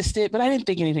noticed it, but I didn't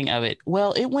think anything of it.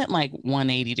 Well, it went like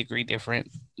 180-degree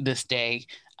different this day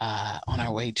on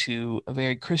our way to a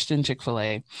very Christian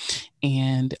Chick-fil-A.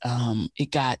 And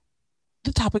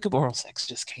the topic of oral sex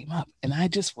just came up, and I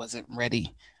just wasn't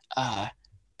ready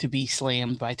to be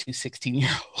slammed by two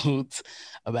 16-year-olds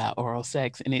about oral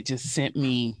sex. And it just sent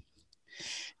me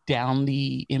down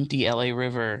the empty LA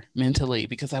River mentally,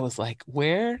 because I was like,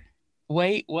 wait,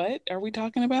 what are we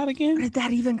talking about again? Where did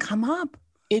that even come up?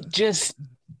 It just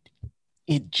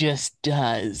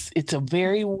does. It's a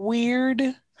very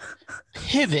weird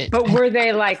pivot. But were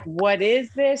they like, what is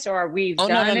this? Or we've done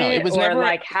no. it? It was or never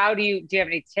like, do you have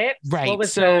any tips? Right. What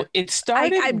was so it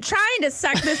started. I'm trying to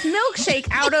suck this milkshake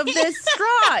out of this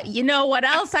straw. You know what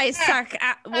else I suck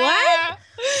at? What?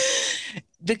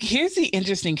 Here's the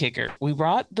interesting kicker. We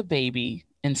brought the baby,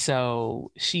 and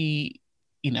so she,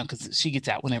 because she gets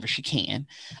out whenever she can.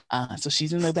 So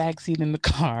she's in the back seat in the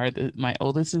car. My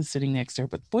oldest is sitting next to her,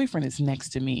 but boyfriend is next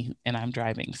to me, and I'm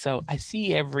driving. So I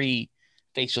see every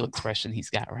facial expression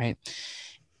he's got, right?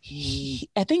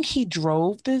 I think he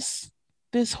drove this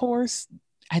horse.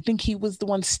 I think he was the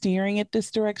one steering it this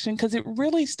direction, because it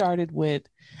really started with,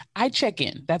 I check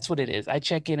in. That's what it is. I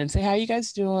check in and say, how you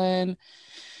guys doing?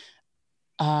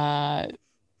 Side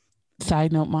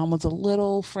note, mom was a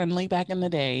little friendly back in the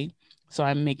day. So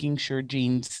I'm making sure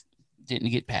genes didn't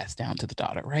get passed down to the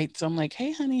daughter, right? So I'm like,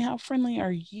 hey, honey, how friendly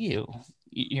are you?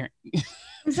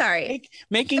 I'm sorry.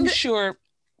 Making sure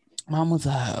mom was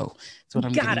a hoe. That's what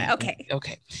I'm Got getting it. at. Okay.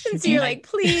 Okay. So you're like,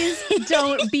 please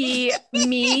don't be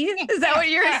me. Is that what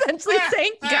you're essentially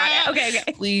saying? Got it.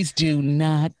 Okay. Please do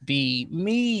not be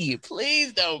me.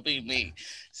 Please don't be me.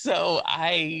 So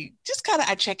I just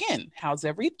I check in. How's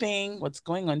everything? What's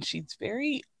going on? She's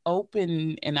very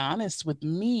open and honest with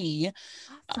me.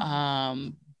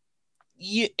 Awesome.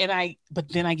 But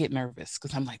then I get nervous,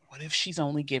 because I'm like, what if she's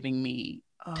only giving me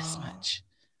this much?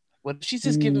 What if she's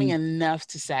just giving me enough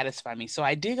to satisfy me? So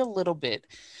I dig a little bit,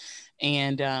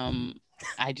 and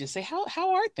I just say, how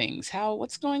are things?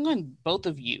 What's going on, both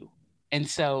of you? And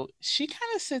so she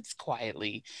kind of sits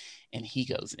quietly, and he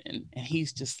goes in, and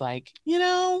he's just like,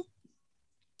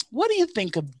 what do you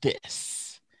think of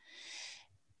this?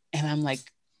 And I'm like,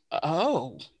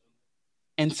 oh.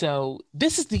 And so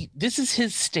this is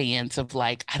his stance of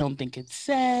like, I don't think it's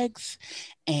sex.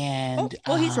 And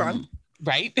he's wrong.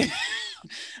 Right.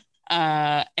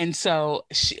 And so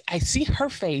I see her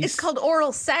face. It's called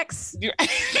oral sex.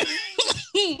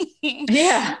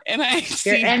 Yeah. And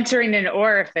you're entering an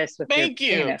orifice with thank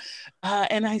your you. penis.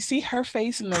 And I see her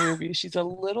face in the review. She's a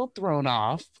little thrown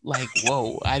off, like,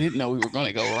 whoa, I didn't know we were going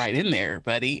to go right in there,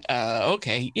 buddy.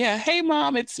 Okay. Yeah. Hey,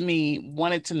 mom, it's me.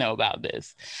 Wanted to know about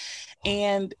this.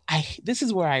 And this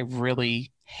is where I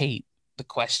really hate the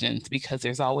questions, because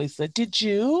there's always did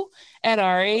you at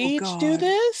our age do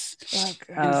this?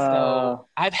 And so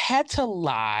I've had to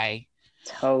lie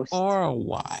for a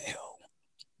while.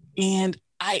 And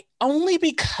only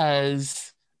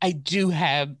because I do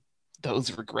have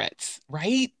those regrets,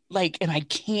 right? Like, and I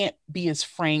can't be as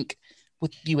frank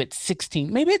with you at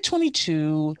 16, maybe at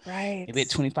 22, right? Maybe at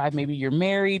 25, maybe you're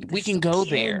married. We can go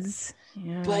kids. There.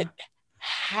 Yeah. But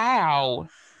how,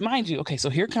 mind you, okay, so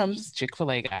here comes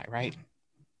Chick-fil-A guy, right?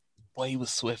 Boy, he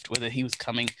was swift with it. He was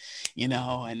coming,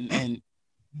 and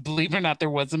believe it or not,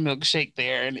 there was a milkshake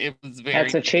there, and it was very.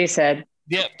 That's what she said.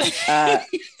 Yep.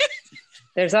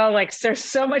 There's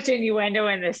so much innuendo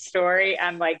in this story.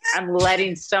 I'm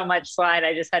letting so much slide.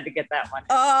 I just had to get that one.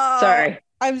 Sorry.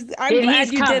 I'm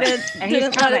glad you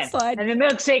didn't let it slide. And the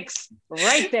milkshake's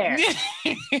right there.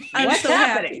 What's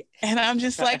happening? And I'm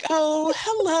just like, oh,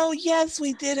 hello. Yes,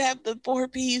 we did have the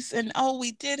 4-piece. And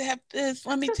we did have this.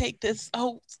 Let me take this.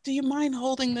 Oh, do you mind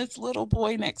holding this little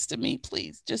boy next to me,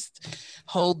 please? Just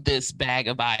hold this bag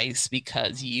of ice,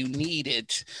 because you need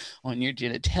it on your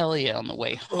genitalia on the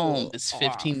way home. This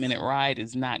 15-minute ride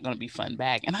is not going to be fun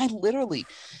bag. And I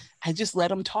just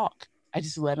let him talk. I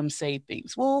just let him say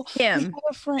things. Well, him.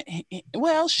 A friend.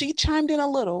 Well, she chimed in a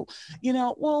little,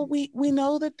 well, we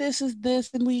know that this is this,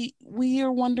 and we are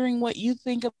wondering what you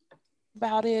think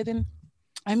about it. And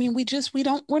I mean,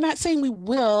 we're not saying we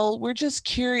will, we're just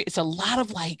curious. It's a lot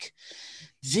of like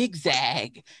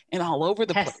zigzag and all over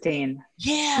the testing. Place.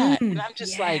 Yeah. And I'm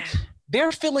just like,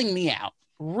 they're filling me out.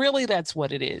 Really, that's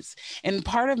what it is. And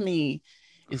part of me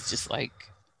is just like,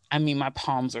 I mean, my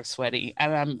palms are sweaty.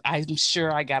 And I'm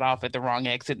sure I got off at the wrong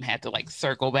exit and had to like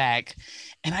circle back.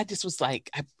 And I just was like,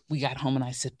 we got home and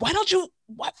I said, why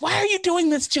are you doing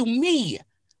this to me?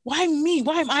 Why me?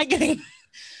 Why am I getting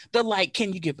the like,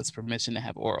 can you give us permission to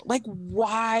have oral? Like,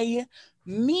 why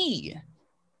me?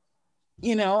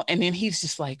 You know? And then he's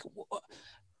just like,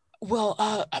 well,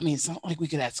 I mean, it's not like we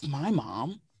could ask my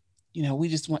mom. You know, we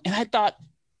just want, and I thought,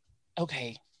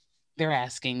 okay, they're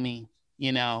asking me,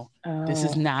 you know, this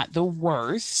is not the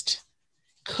worst.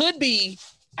 Could be,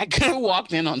 I could have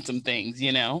walked in on some things,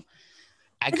 you know.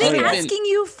 Are they asking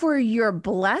you for your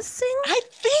blessing? I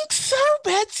think so,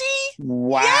 Betsy.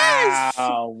 Wow. Yes.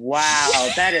 Wow.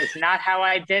 Yes. That is not how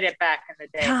I did it back in the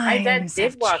day. My dad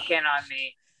did walk in on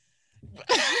me.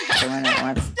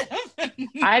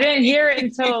 I didn't hear it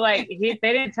until like they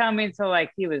didn't tell me until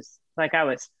like he was like I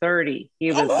was 30.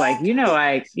 He was like,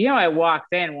 I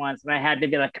walked in once and I had to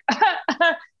be like,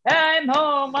 I'm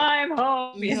home.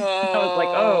 You know? I was like,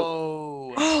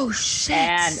 oh shit.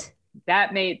 And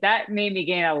that made me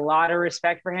gain a lot of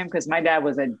respect for him because my dad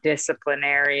was a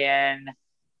disciplinarian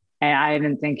and I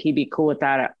didn't think he'd be cool with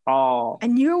that at all.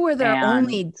 And you were their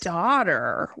only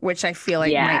daughter, which I feel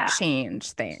like might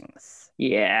change things.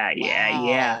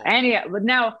 Yeah. And but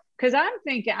now, because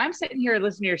I'm sitting here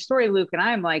listening to your story, Luke, and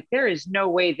I'm like, there is no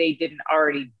way they didn't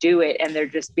already do it. And they're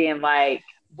just being like,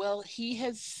 well, he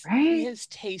has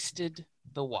tasted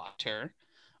the water,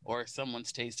 or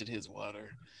someone's tasted his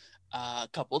water a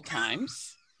couple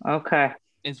times. Okay.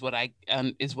 Is what I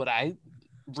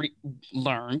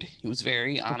learned. He was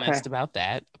very honest about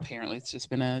that. Apparently it's just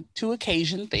been a 2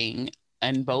 occasion thing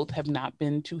and both have not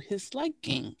been to his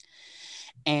liking.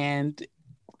 And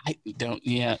I don't,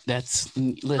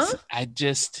 listen,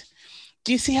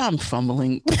 do you see how I'm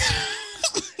fumbling?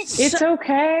 It's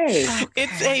okay.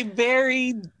 It's a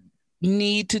very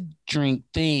need to drink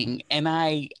thing. And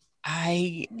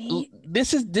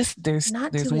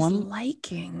there's one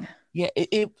liking. Yeah.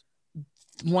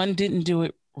 One didn't do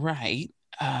it right.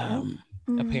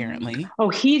 Apparently. Oh,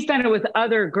 he's done it with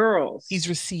other girls. He's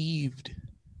received.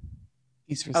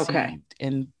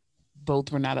 And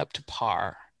both were not up to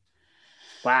par.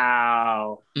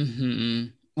 Wow. Mm-hmm.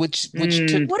 What does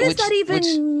that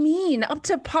even mean? Up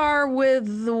to par with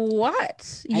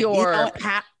what?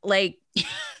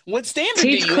 What standard do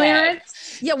you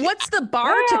clearance? have? Yeah, what's the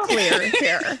bar to clear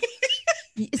here?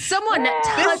 Someone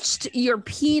touched your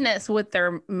penis with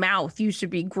their mouth. You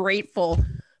should be grateful.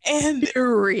 And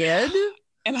period.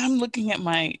 And I'm looking at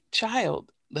my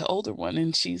child, the older one,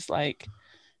 and she's starting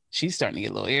to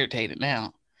get a little irritated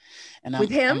now. And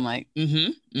I'm like,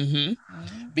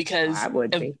 because I would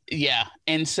be. Yeah.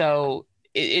 And so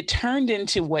it turned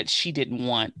into what she didn't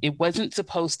want. It wasn't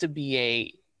supposed to be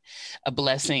a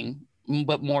blessing,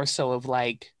 but more so of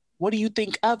like, what do you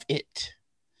think of it?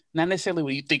 Not necessarily what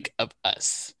do you think of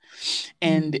us.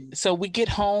 And so we get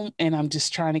home and I'm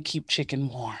just trying to keep chicken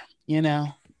warm, you know?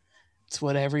 It's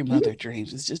what every mother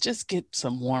dreams is just get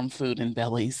some warm food in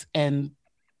bellies. And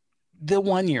the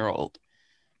 1-year-old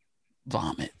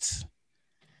vomits.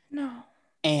 No.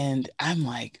 And I'm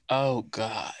like, oh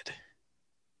God.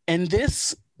 And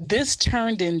this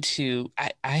turned into,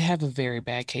 I have a very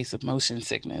bad case of motion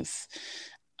sickness.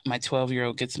 My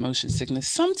 12-year-old gets motion sickness.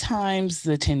 Sometimes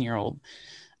the 10-year-old,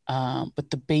 but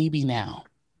the baby now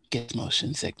gets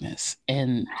motion sickness.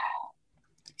 And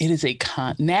it is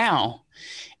now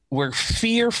we're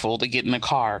fearful to get in the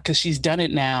car because she's done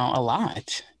it now a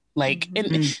lot. Like,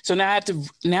 and so now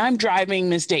I'm driving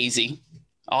Miss Daisy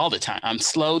all the time. I'm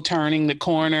slow turning the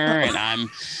corner and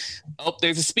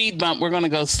there's a speed bump. We're going to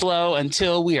go slow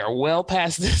until we are well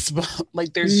past this bump.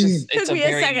 Like there's just, it took me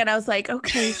a second. I was like,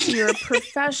 okay, so you're a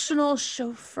professional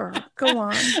chauffeur. Go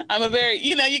on. I'm a very,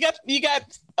 you got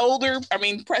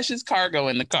precious cargo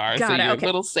in the car. You're a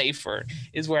little safer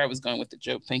is where I was going with the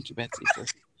joke. Thank you, Betsy, for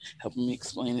helping me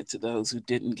explain it to those who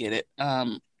didn't get it.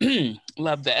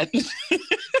 Love that.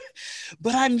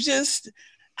 But I'm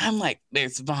like,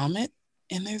 there's vomit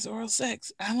and there's oral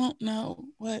sex. I don't know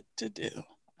what to do.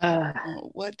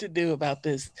 What to do about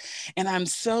this. And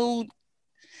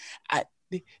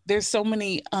there's so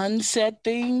many unsaid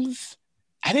things.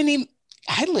 I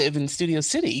live in Studio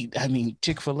City. I mean,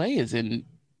 Chick-fil-A is in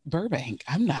Burbank.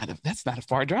 That's not a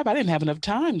far drive. I didn't have enough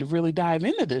time to really dive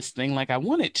into this thing like I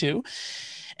wanted to.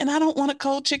 And I don't want a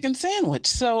cold chicken sandwich.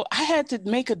 So I had to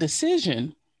make a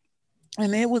decision.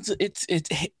 And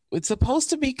it's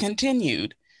supposed to be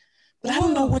continued, but I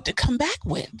don't know what to come back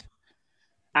with.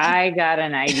 I got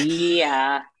an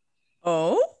idea.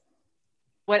 Oh?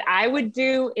 What I would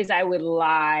do is I would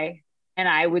lie and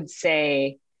I would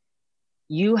say,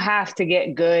 you have to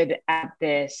get good at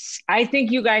this. I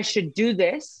think you guys should do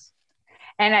this.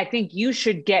 And I think you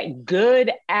should get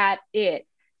good at it.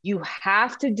 You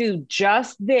have to do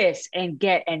just this and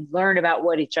learn about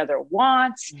what each other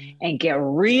wants and get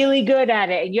really good at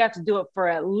it. And you have to do it for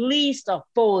at least a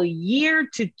full year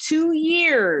to 2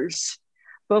 years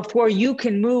before you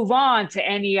can move on to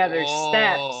any other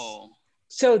steps.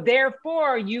 So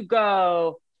therefore you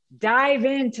go dive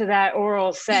into that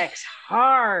oral sex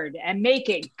hard and make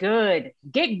it good.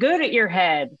 Get good at your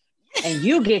head and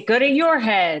you get good at your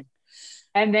head.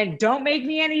 And then don't make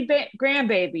me any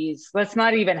grandbabies. Let's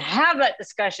not even have that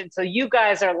discussion. So you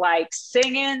guys are like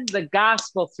singing the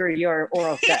gospel through your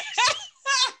oral sex.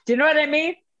 Do you know what I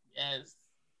mean? Yes.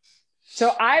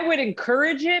 So I would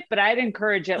encourage it, but I'd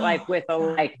encourage it like with a,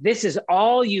 like, this is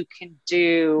all you can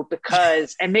do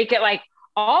because, and make it like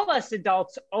all us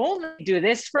adults only do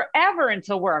this forever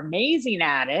until we're amazing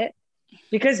at it.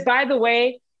 Because by the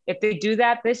way, if they do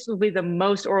that, this will be the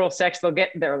most oral sex they'll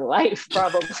get in their life,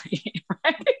 probably.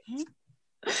 Right?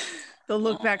 They'll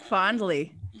look back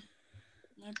fondly.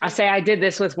 I say I did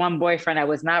this with one boyfriend. I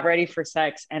was not ready for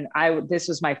sex. And this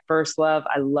was my first love.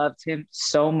 I loved him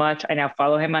so much. I now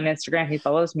follow him on Instagram. He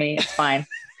follows me. It's fine.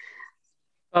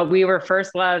 But we were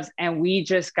first loves and we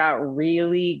just got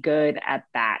really good at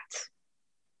that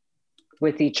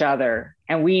with each other.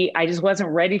 And I just wasn't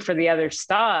ready for the other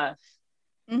stuff.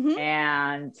 Mm-hmm.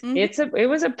 And it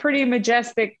was a pretty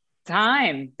majestic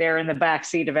time there in the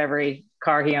backseat of every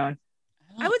car he owned.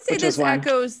 I would say this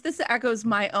echoes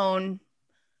my own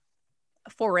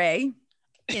foray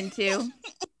into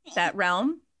that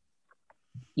realm.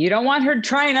 You don't want her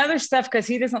trying other stuff because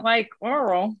he doesn't like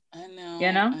oral. I know.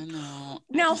 You know? I know.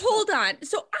 Now hold on.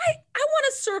 So I want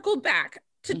to circle back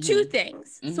to two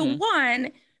things. So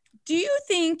one, do you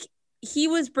think he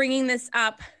was bringing this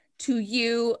up to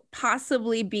you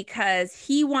possibly because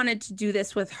he wanted to do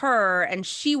this with her and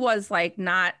she was like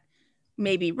not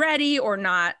maybe ready or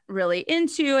not really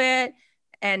into it?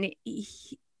 And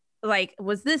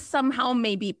was this somehow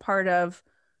maybe part of,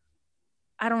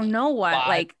 I don't know what,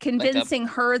 like convincing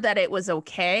her that it was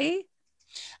okay?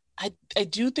 I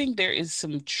do think there is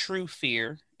some true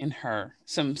fear in her,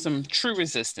 some true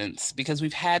resistance, because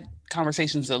we've had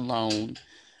conversations alone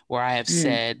where I have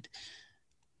said,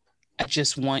 I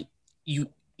just want you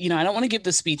know, I don't want to give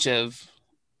the speech of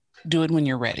do it when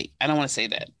you're ready. I don't want to say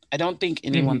that. I don't think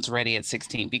anyone's ready at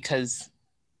 16 because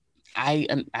I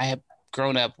have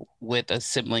grown up with a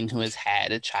sibling who has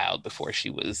had a child before she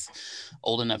was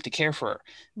old enough to care for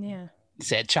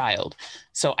said child.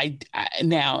 So I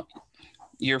now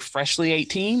you're freshly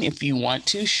 18 if you want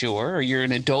to, sure, or you're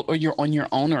an adult or you're on your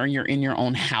own or you're in your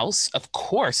own house, of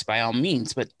course, by all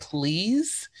means, but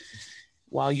please,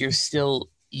 while you're still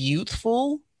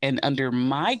youthful and under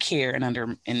my care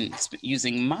and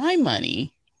using my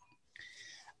money,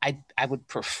 I would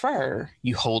prefer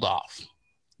you hold off.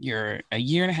 You're a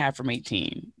year and a half from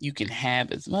 18. You can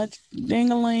have as much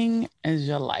ding-a-ling as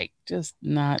you like, just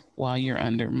not while you're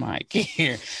under my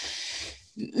care.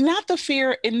 Not the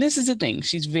fear. And this is the thing.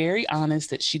 She's very honest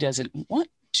that she doesn't want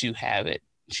to have it.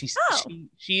 She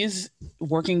is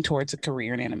working towards a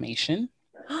career in animation.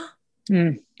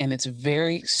 And it's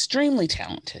very extremely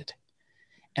talented.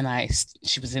 And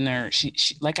she was in there.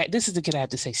 This is the kid I have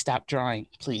to say, stop drawing,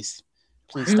 please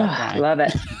stop drawing. Love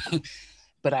it.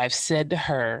 But I've said to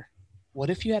her, what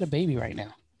if you had a baby right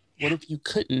now? What if you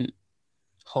couldn't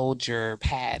hold your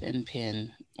pad and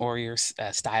pen or your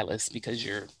stylus because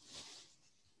you're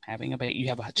having a baby? You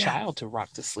have a child to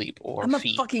rock to sleep or I'm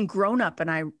feed. A fucking grown up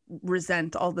and I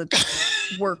resent all the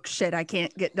work shit I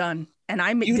can't get done. And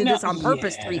I did this on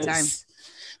purpose 3 times.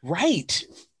 Right.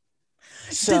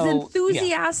 So, does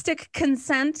enthusiastic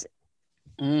consent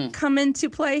come into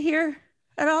play here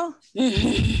at all?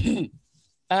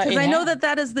 Because I know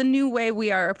that is the new way we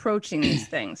are approaching these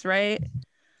things, right?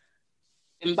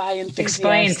 And by enthusiastic,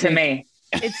 explain to me.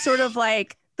 It's sort of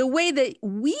like the way that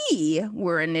we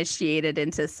were initiated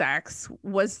into sex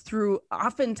was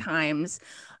oftentimes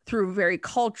through very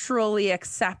culturally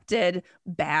accepted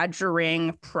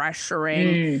badgering,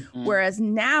 pressuring, whereas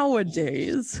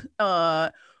nowadays,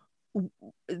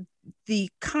 the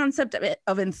concept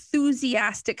of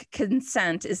enthusiastic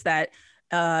consent is that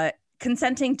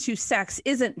consenting to sex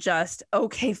isn't just,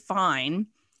 okay, fine,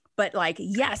 but like,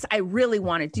 yes, I really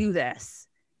want to do this.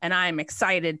 And I'm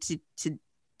excited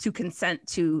to consent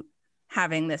to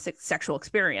having this sexual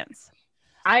experience.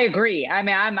 I agree. I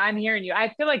mean, I'm hearing you.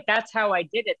 I feel like that's how I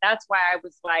did it. That's why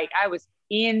I was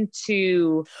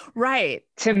into, right.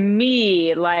 To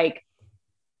me, like,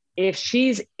 if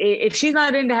she's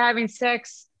not into having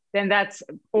sex, then that's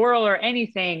oral or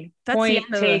anything. That's the Point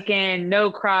end of taken,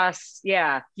 no cross.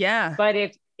 Yeah. Yeah. But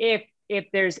if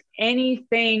there's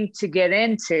anything to get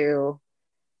into,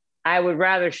 I would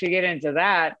rather she get into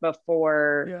that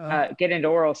before get into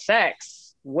oral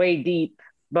sex way deep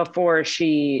before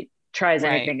she tries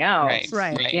anything else.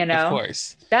 Right. You know, of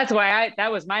course. That's why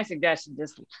that was my suggestion.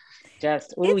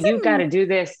 Just you got to do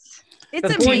this.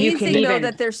 It's amazing though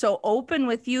that they're so open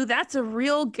with you. That's a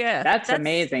real gift. That's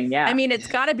amazing. Yeah. I mean, it's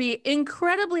got to be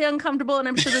incredibly uncomfortable. And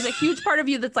I'm sure there's a huge part of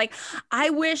you that's like, I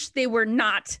wish they were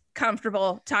not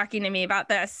comfortable talking to me about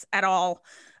this at all.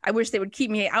 I wish they would keep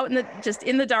me out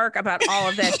in the dark about all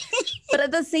of this. But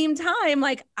at the same time,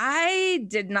 like, I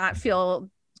did not feel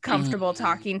comfortable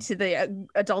talking to the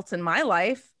adults in my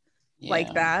life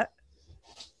like that.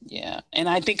 Yeah. And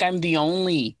I think I'm the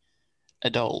only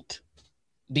adult,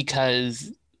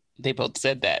 because they both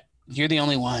said that. You're the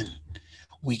only one.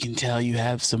 We can tell you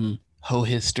have some hoe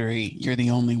history. You're the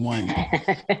only one.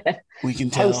 We can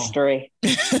tell. History.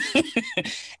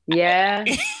 Yeah.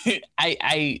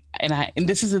 And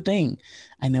this is the thing.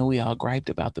 I know we all griped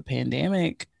about the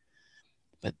pandemic,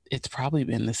 but it's probably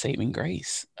been the saving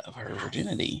grace of her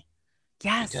virginity.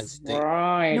 Yes.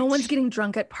 Right. No one's getting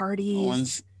drunk at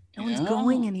parties. No one's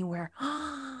going anywhere.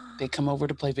 They come over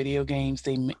to play video games.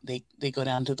 They go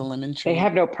down to the lemon tree. They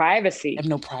have no privacy.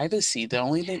 The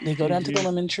only thing, they go down to the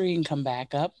lemon tree and come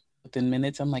back up within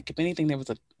minutes. I'm like, if anything, there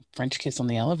was a French kiss on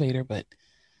the elevator, but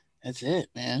that's it,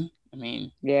 man. I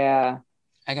mean, yeah,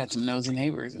 I got some nosy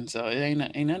neighbors, and so it ain't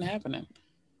nothing happening.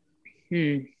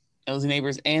 Nosy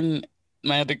neighbors, and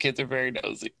my other kids are very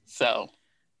nosy. So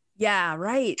yeah,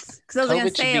 right. Because I was going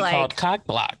to say, like, called cock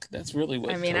block. That's really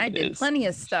what. I mean, I did plenty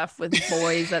of stuff with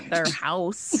boys at their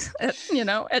house.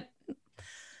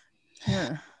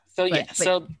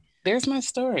 So there's my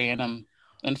story, and I'm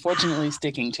unfortunately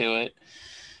sticking to it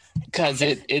because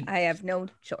it. I have no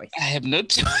choice. I have no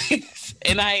choice,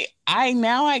 and I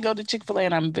go to Chick-fil-A,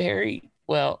 and I'm very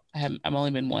well. I've only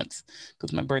been once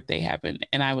because my birthday happened,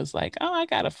 and I was like, oh, I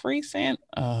got a free sand.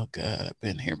 Oh God, I've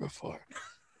been here before.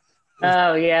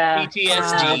 Oh yeah,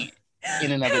 PTSD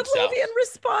in and of itself. In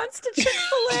response to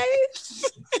Chick-fil-A.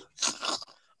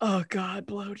 Oh God,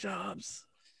 blowjobs.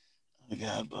 Oh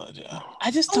God, blowjob.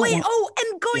 I just don't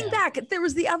and going back, there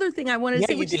was the other thing I wanted to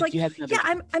say, which is like,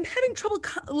 I'm having trouble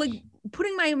like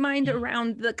putting my mind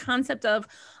around the concept of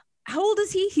how old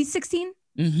is he? He's 16.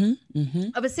 Of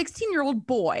a 16-year-old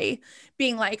boy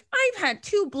being like, I've had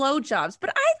 2 blowjobs, but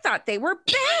I thought they were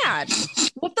bad.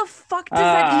 What the fuck does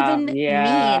that even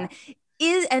mean?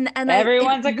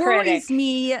 Everyone's a critic. It worries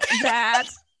me that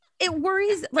it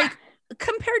worries, like,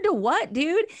 compared to what,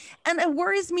 dude? And it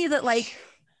worries me that, like,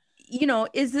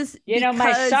 is this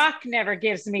my sock never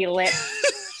gives me lip.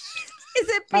 Is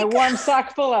it my warm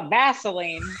sock full of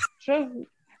Vaseline? Good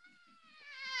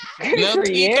no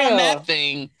teeth on that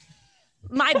thing.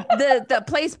 The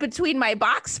place between my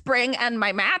box spring and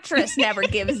my mattress never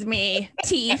gives me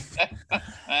teeth.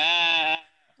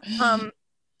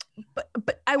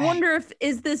 But I wonder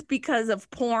is this because of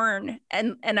porn,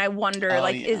 and I wonder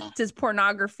does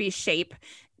pornography shape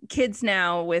kids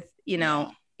now with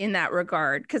in that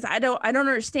regard? Because I don't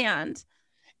understand.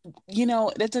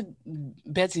 That's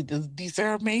Betsy, these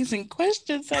are amazing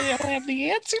questions I don't have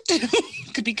the answer to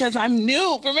because I'm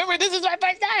new. Remember, this is my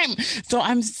first time. So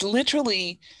I'm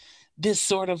literally this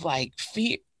sort of like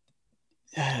fear.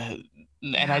 And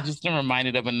I just am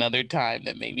reminded of another time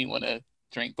that made me want to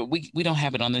drink, but we don't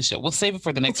have it on this show. We'll save it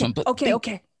for the next one. But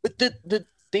okay. But the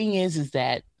thing is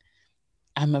that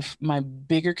my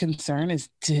bigger concern is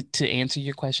to answer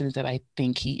your question is that I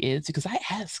think he is, because I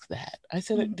asked that. I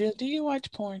said, do you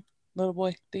watch porn, little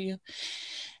boy? Do you?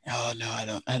 Oh no, I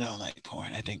don't like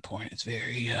porn. I think porn is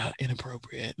very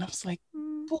inappropriate. And I was like,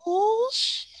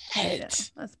 bullshit. Yeah,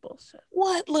 that's bullshit.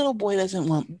 What little boy doesn't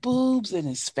want boobs in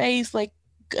his face? Like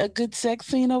a good sex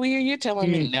scene over here? You're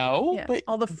telling me no? Yeah. But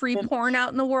all the free porn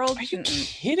out in the world. Are you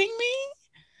kidding me?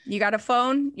 You got a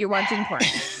phone, you're watching porn.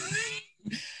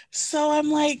 So I'm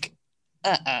like,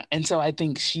 and so I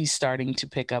think she's starting to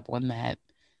pick up on that,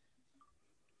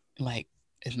 like,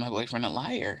 is my boyfriend a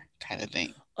liar kind of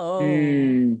thing. Oh.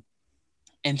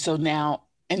 And so now,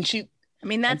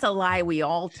 that's a lie we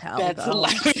all tell. That's though. a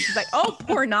lie. She's like, oh,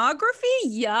 pornography?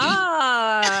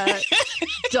 Yeah.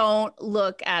 Don't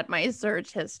look at my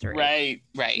search history.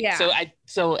 Right. Yeah.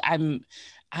 So I'm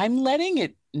letting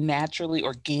it naturally,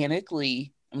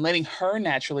 organically. I'm letting her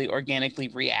naturally, organically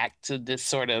react to this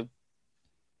sort of,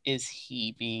 is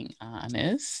he being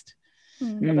honest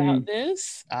about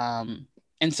this? And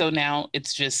so now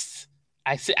it's just,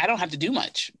 I don't have to do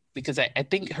much because I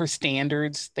think her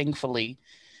standards, thankfully,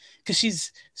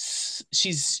 because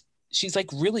she's like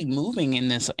really moving in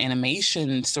this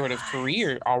animation sort of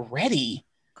career already.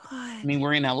 I mean,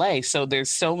 we're in LA, so there's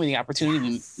so many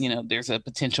opportunities. You know, there's a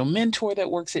potential mentor that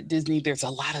works at Disney. There's a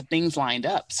lot of things lined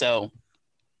up. So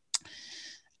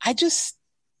I just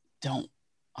don't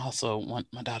also want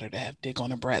my daughter to have dick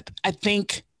on her breath. I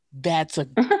think that's a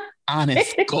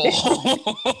honest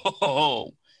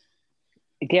goal.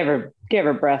 Give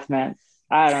her breath mints.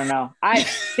 I don't know.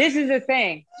 This is the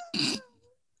thing.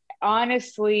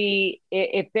 Honestly,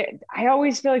 I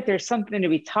always feel like there's something to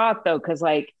be taught though, because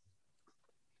like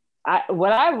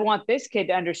what I want this kid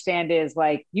to understand is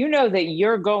like, you know, that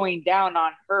you're going down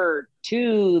on her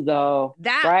too, though.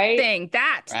 That right? thing,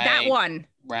 that one.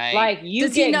 Right. Like you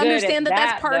does he understand that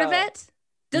that's part of it?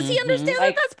 Does he understand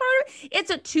that that's part of it? It's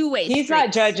a two-way street. He's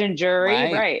not judge and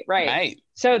jury. Right.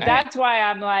 So that's why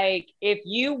I'm like, if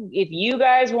you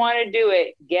guys want to do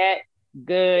it, get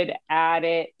good at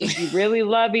it. If you really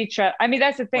love each other. I mean,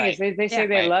 that's the thing is they say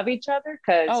they love each other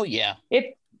because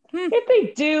if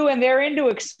they do and they're into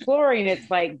exploring,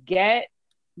 it's like get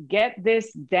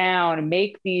this down,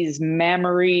 make these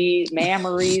memories.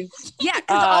 Yeah,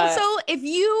 because also if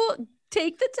you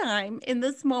take the time in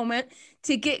this moment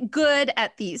to get good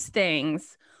at these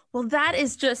things, well,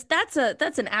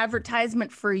 that's an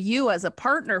advertisement for you as a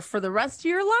partner for the rest of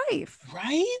your life.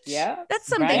 Right? Yeah. That's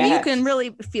something you can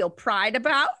really feel pride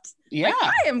about. Yeah. Like,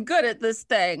 I am good at this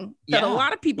thing that a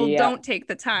lot of people don't take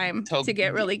the time to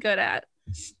get really good at.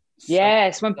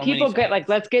 Yes, when people get like,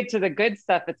 let's get to the good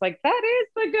stuff. It's like, that is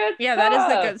the good stuff. Yeah, that is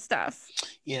the good stuff.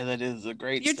 Yeah, that is the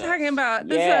great You're stuff. talking about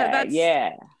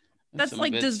this. That's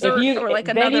like dessert or like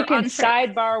another. Then you can entree.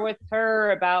 sidebar with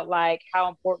her about like how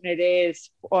important it is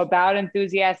about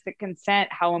enthusiastic consent,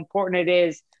 how important it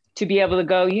is to be able to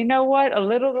go, you know what, a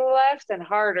little to the left and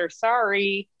harder.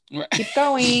 Sorry. Keep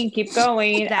going.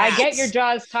 I get your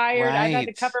jaw's tired. Right. I've had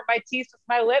to cover my teeth with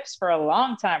my lips for a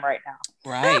long time right now.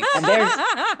 Right. And there's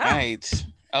right.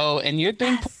 Oh, and your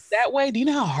thing that way. Do you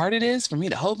know how hard it is for me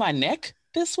to hold my neck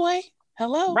this way?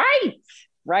 Hello.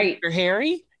 Right. You're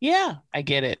hairy. Yeah, I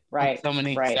get it. Right. So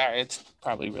many. Right. Sorry, it's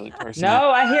probably really personal.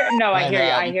 I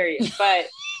hear you. But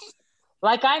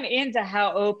like, I'm into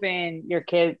how open your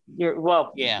kid and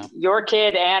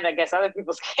I guess other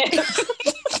people's kids.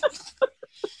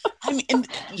 I mean,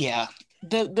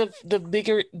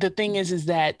 the thing is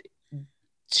that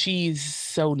she's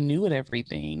so new at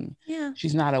everything. Yeah.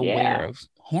 She's not aware of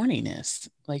horniness.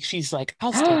 Like, she's like,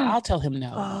 I'll tell him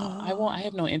no. I won't. I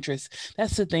have no interest.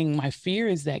 That's the thing. My fear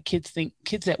is that kids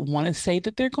that want to say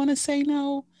that they're going to say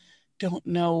no don't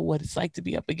know what it's like to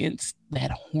be up against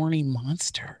that horny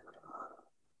monster.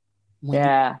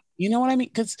 You know what I mean?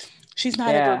 Because she's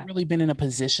not ever really been in a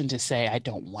position to say, I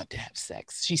don't want to have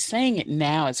sex. She's saying it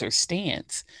now as her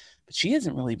stance, but she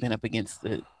hasn't really been up against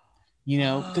the,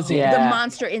 because the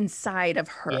monster inside of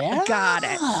her. Yeah. Got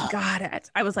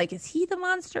it. I was like, is he the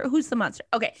monster? Who's the monster?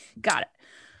 Okay, got it.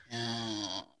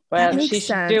 Well, she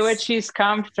should do what she's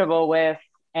comfortable with.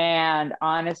 And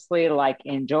honestly, like,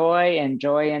 enjoy.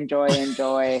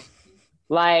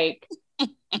 Like,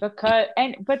 but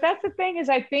that's the thing is,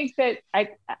 I think that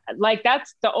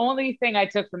that's the only thing I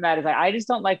took from that is I just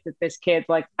don't like that this kid's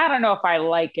like, I don't know if I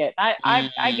like it.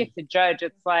 I get to judge.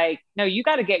 It's like, no, you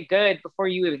got to get good before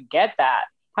you even get that.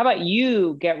 How about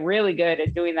you get really good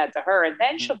at doing that to her, and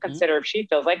then she'll consider if she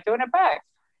feels like doing it back.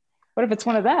 What if it's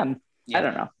one of them? Yeah, I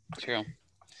don't know. True.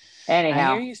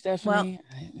 Anyhow, I hear you, Stephanie.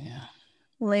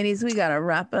 Ladies, we gotta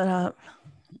wrap it up.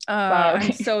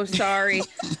 I'm so sorry.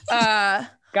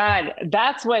 God,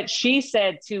 that's what she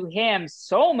said to him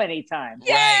so many times.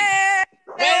 Yeah.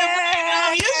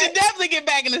 Right. You should definitely get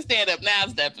back in the stand-up now,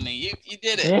 Stephanie. You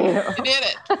did it. You did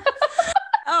it.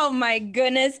 Oh my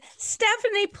goodness.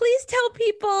 Stephanie, please tell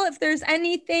people if there's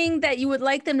anything that you would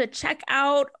like them to check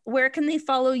out. Where can they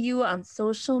follow you on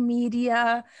social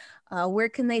media? Where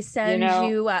can they send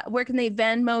you? Where can they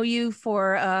Venmo you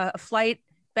for a flight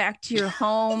back to your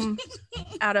home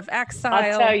out of exile?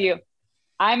 I'll tell you.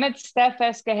 I'm at Steph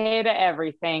Escajeda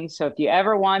everything. So if you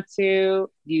ever want to,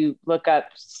 you look up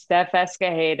Steph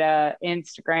Escajeda,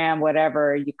 Instagram,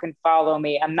 whatever, you can follow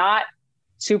me. I'm not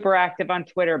super active on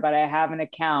Twitter, but I have an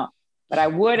account. But I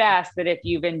would ask that if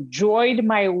you've enjoyed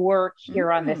my work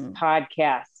here on this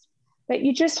podcast, that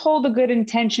you just hold a good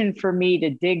intention for me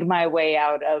to dig my way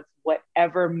out of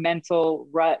whatever mental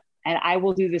rut. And I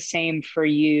will do the same for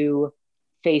you,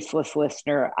 faceless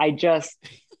listener.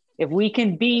 If we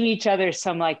can beam each other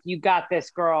some, like, you got this,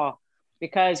 girl,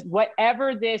 because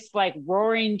whatever this like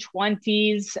roaring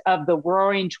 20s of the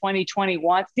roaring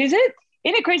 2021, isn't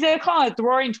it crazy they call it the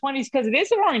roaring 20s? Because it is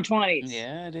the roaring 20s.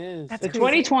 Yeah, it is. That's the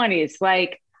crazy. 2020s.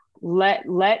 Like,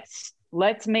 let's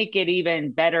make it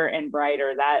even better and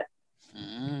brighter.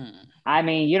 I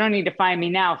mean, you don't need to find me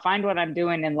now. Find what I'm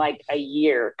doing in like a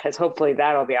year, because hopefully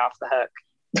that'll be off the hook.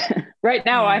 Right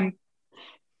now, I'm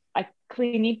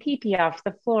cleaning pee-pee off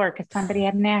the floor because somebody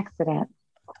had an accident.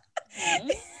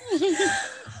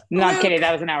 No, I'm kidding.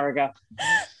 That was an hour ago.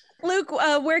 Luke,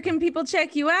 where can people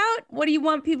check you out? What do you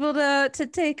want people to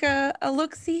take a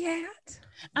look-see at?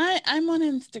 I'm on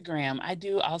Instagram. I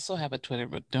do also have a Twitter,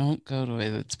 but don't go to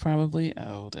it. It's probably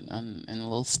old and a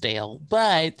little stale.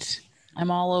 But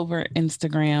I'm all over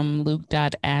Instagram,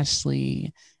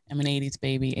 Luke.Ashley. I'm an 80s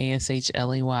baby,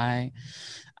 ASHLEY.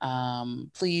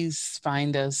 Please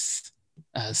find us,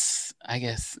 I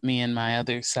guess, me and my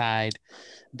other side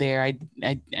there.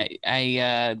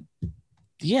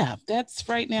 Yeah, that's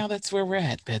right now. That's where we're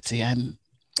at, Betsy. I'm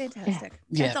fantastic.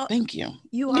 Yeah, thank you.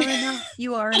 You are enough.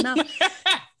 You are enough.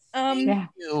 Yeah.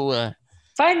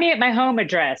 Find me at my home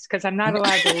address because I'm not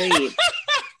allowed to leave.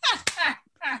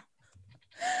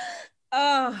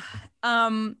 Oh,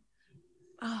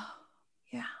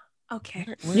 yeah. Okay.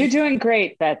 You're doing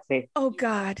great, Betsy. Oh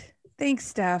God. Thanks,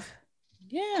 Steph.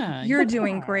 Yeah. You're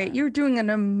doing great. You're doing an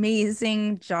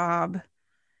amazing job.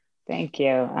 Thank you.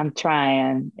 I'm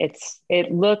trying.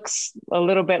 It looks a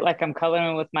little bit like I'm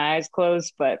coloring with my eyes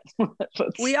closed, but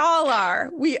we all are.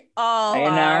 We all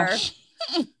are.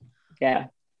 Yeah.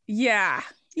 Yeah.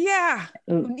 Yeah.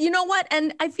 You know what?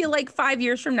 And I feel like 5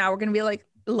 years from now, we're going to be like,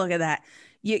 look at that.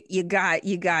 You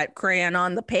got crayon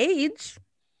on the page.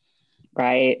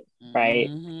 Right. I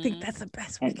think that's the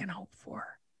best we can hope for.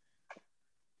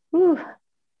 Whew.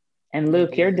 And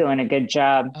Luke, you're doing a good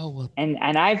job. Oh, well. And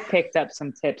I've picked up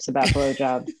some tips about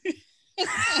blowjobs.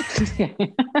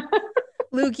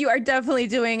 Luke, you are definitely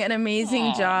doing an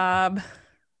amazing job.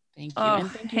 Thank you. And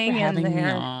thank you for having me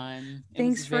on.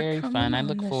 Thanks for very fun. I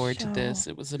look forward to this.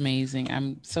 It was amazing.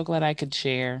 I'm so glad I could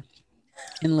share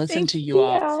and listen to you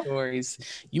all's stories.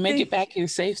 You make it back here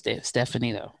safe,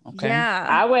 Stephanie, though. Okay. Yeah.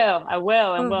 I will.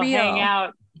 And we'll hang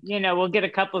out. We'll get a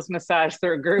couples massage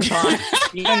through a Groupon.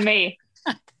 You and me.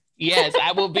 Yes,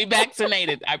 I will be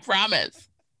vaccinated. I promise.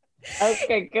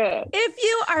 Okay, good. If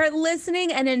you are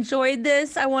listening and enjoyed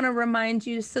this, I want to remind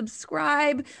you to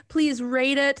subscribe. Please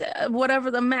rate it,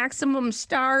 whatever the maximum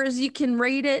stars you can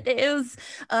rate it is.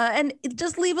 And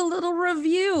just leave a little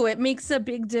review. It makes a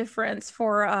big difference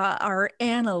for our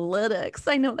analytics.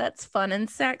 I know that's fun and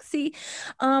sexy.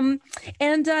 And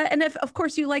if, of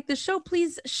course, you like the show,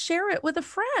 please share it with a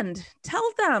friend. Tell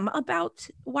them about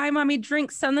Why Mommy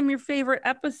Drinks. Send them your favorite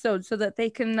episode so that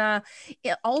they can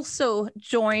also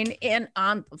join in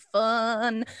on the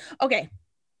fun. Okay.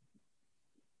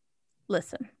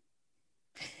 Listen.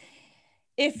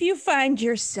 If you find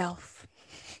yourself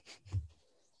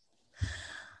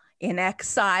in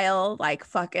exile like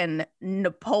fucking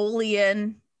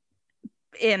Napoleon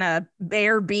in a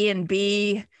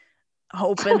Airbnb,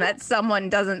 hoping that someone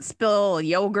doesn't spill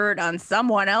yogurt on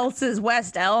someone else's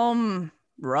West Elm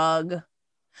rug,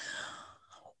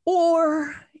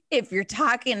 or if you're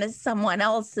talking to someone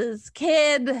else's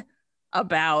kid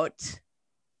about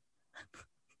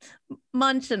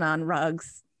munching on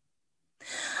rugs.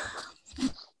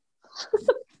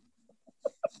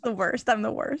 The worst. I'm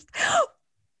the worst.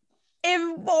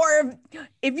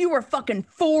 If you were fucking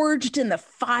forged in the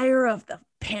fire of the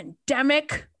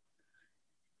pandemic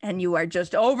and you are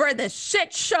just over the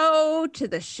shit show to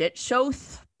the shit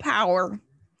show's power,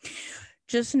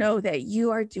 just know that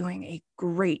you are doing a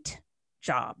great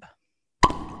job.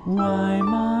 Why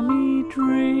Mommy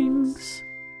Drinks.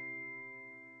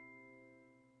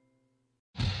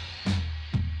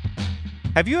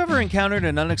 Have you ever encountered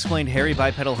an unexplained hairy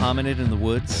bipedal hominid in the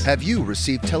woods? Have you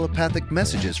received telepathic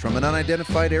messages from an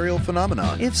unidentified aerial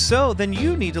phenomenon? If so, then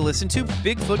you need to listen to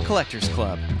Bigfoot Collectors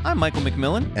Club. I'm Michael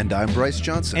McMillan. And I'm Bryce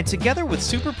Johnson. And together with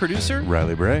super producer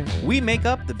Riley Bray, we make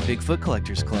up the Bigfoot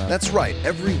Collectors Club. That's right.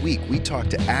 Every week we talk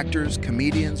to actors,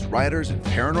 comedians, writers, and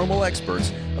paranormal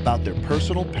experts about their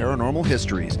personal paranormal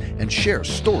histories and share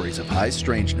stories of high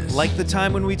strangeness. Like the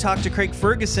time when we talked to Craig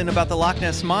Ferguson about the Loch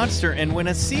Ness Monster and when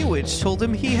a sea witch told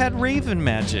him he had raven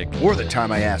magic. Or the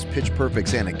time I asked Pitch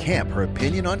Perfect's Anna Camp her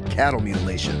opinion on cattle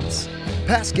mutilations.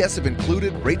 Past guests have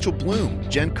included Rachel Bloom,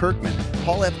 Jen Kirkman,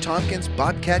 Paul F. Tompkins,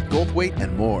 Bobcat Goldthwait,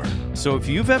 and more. So if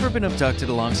you've ever been abducted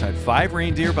alongside 5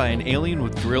 reindeer by an alien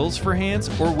with drills for hands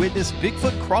or witnessed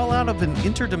Bigfoot crawl out of an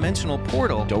interdimensional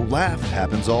portal, don't laugh,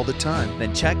 happens all the time.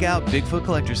 Then check out Bigfoot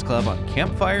Collectors Club on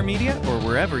Campfire Media or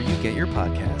wherever you get your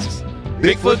podcasts.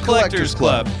 Bigfoot Collectors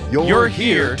Club. You're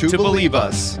here to believe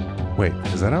us. Wait,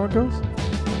 is that how it goes?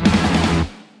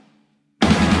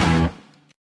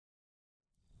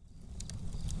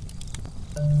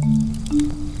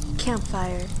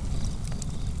 Campfire.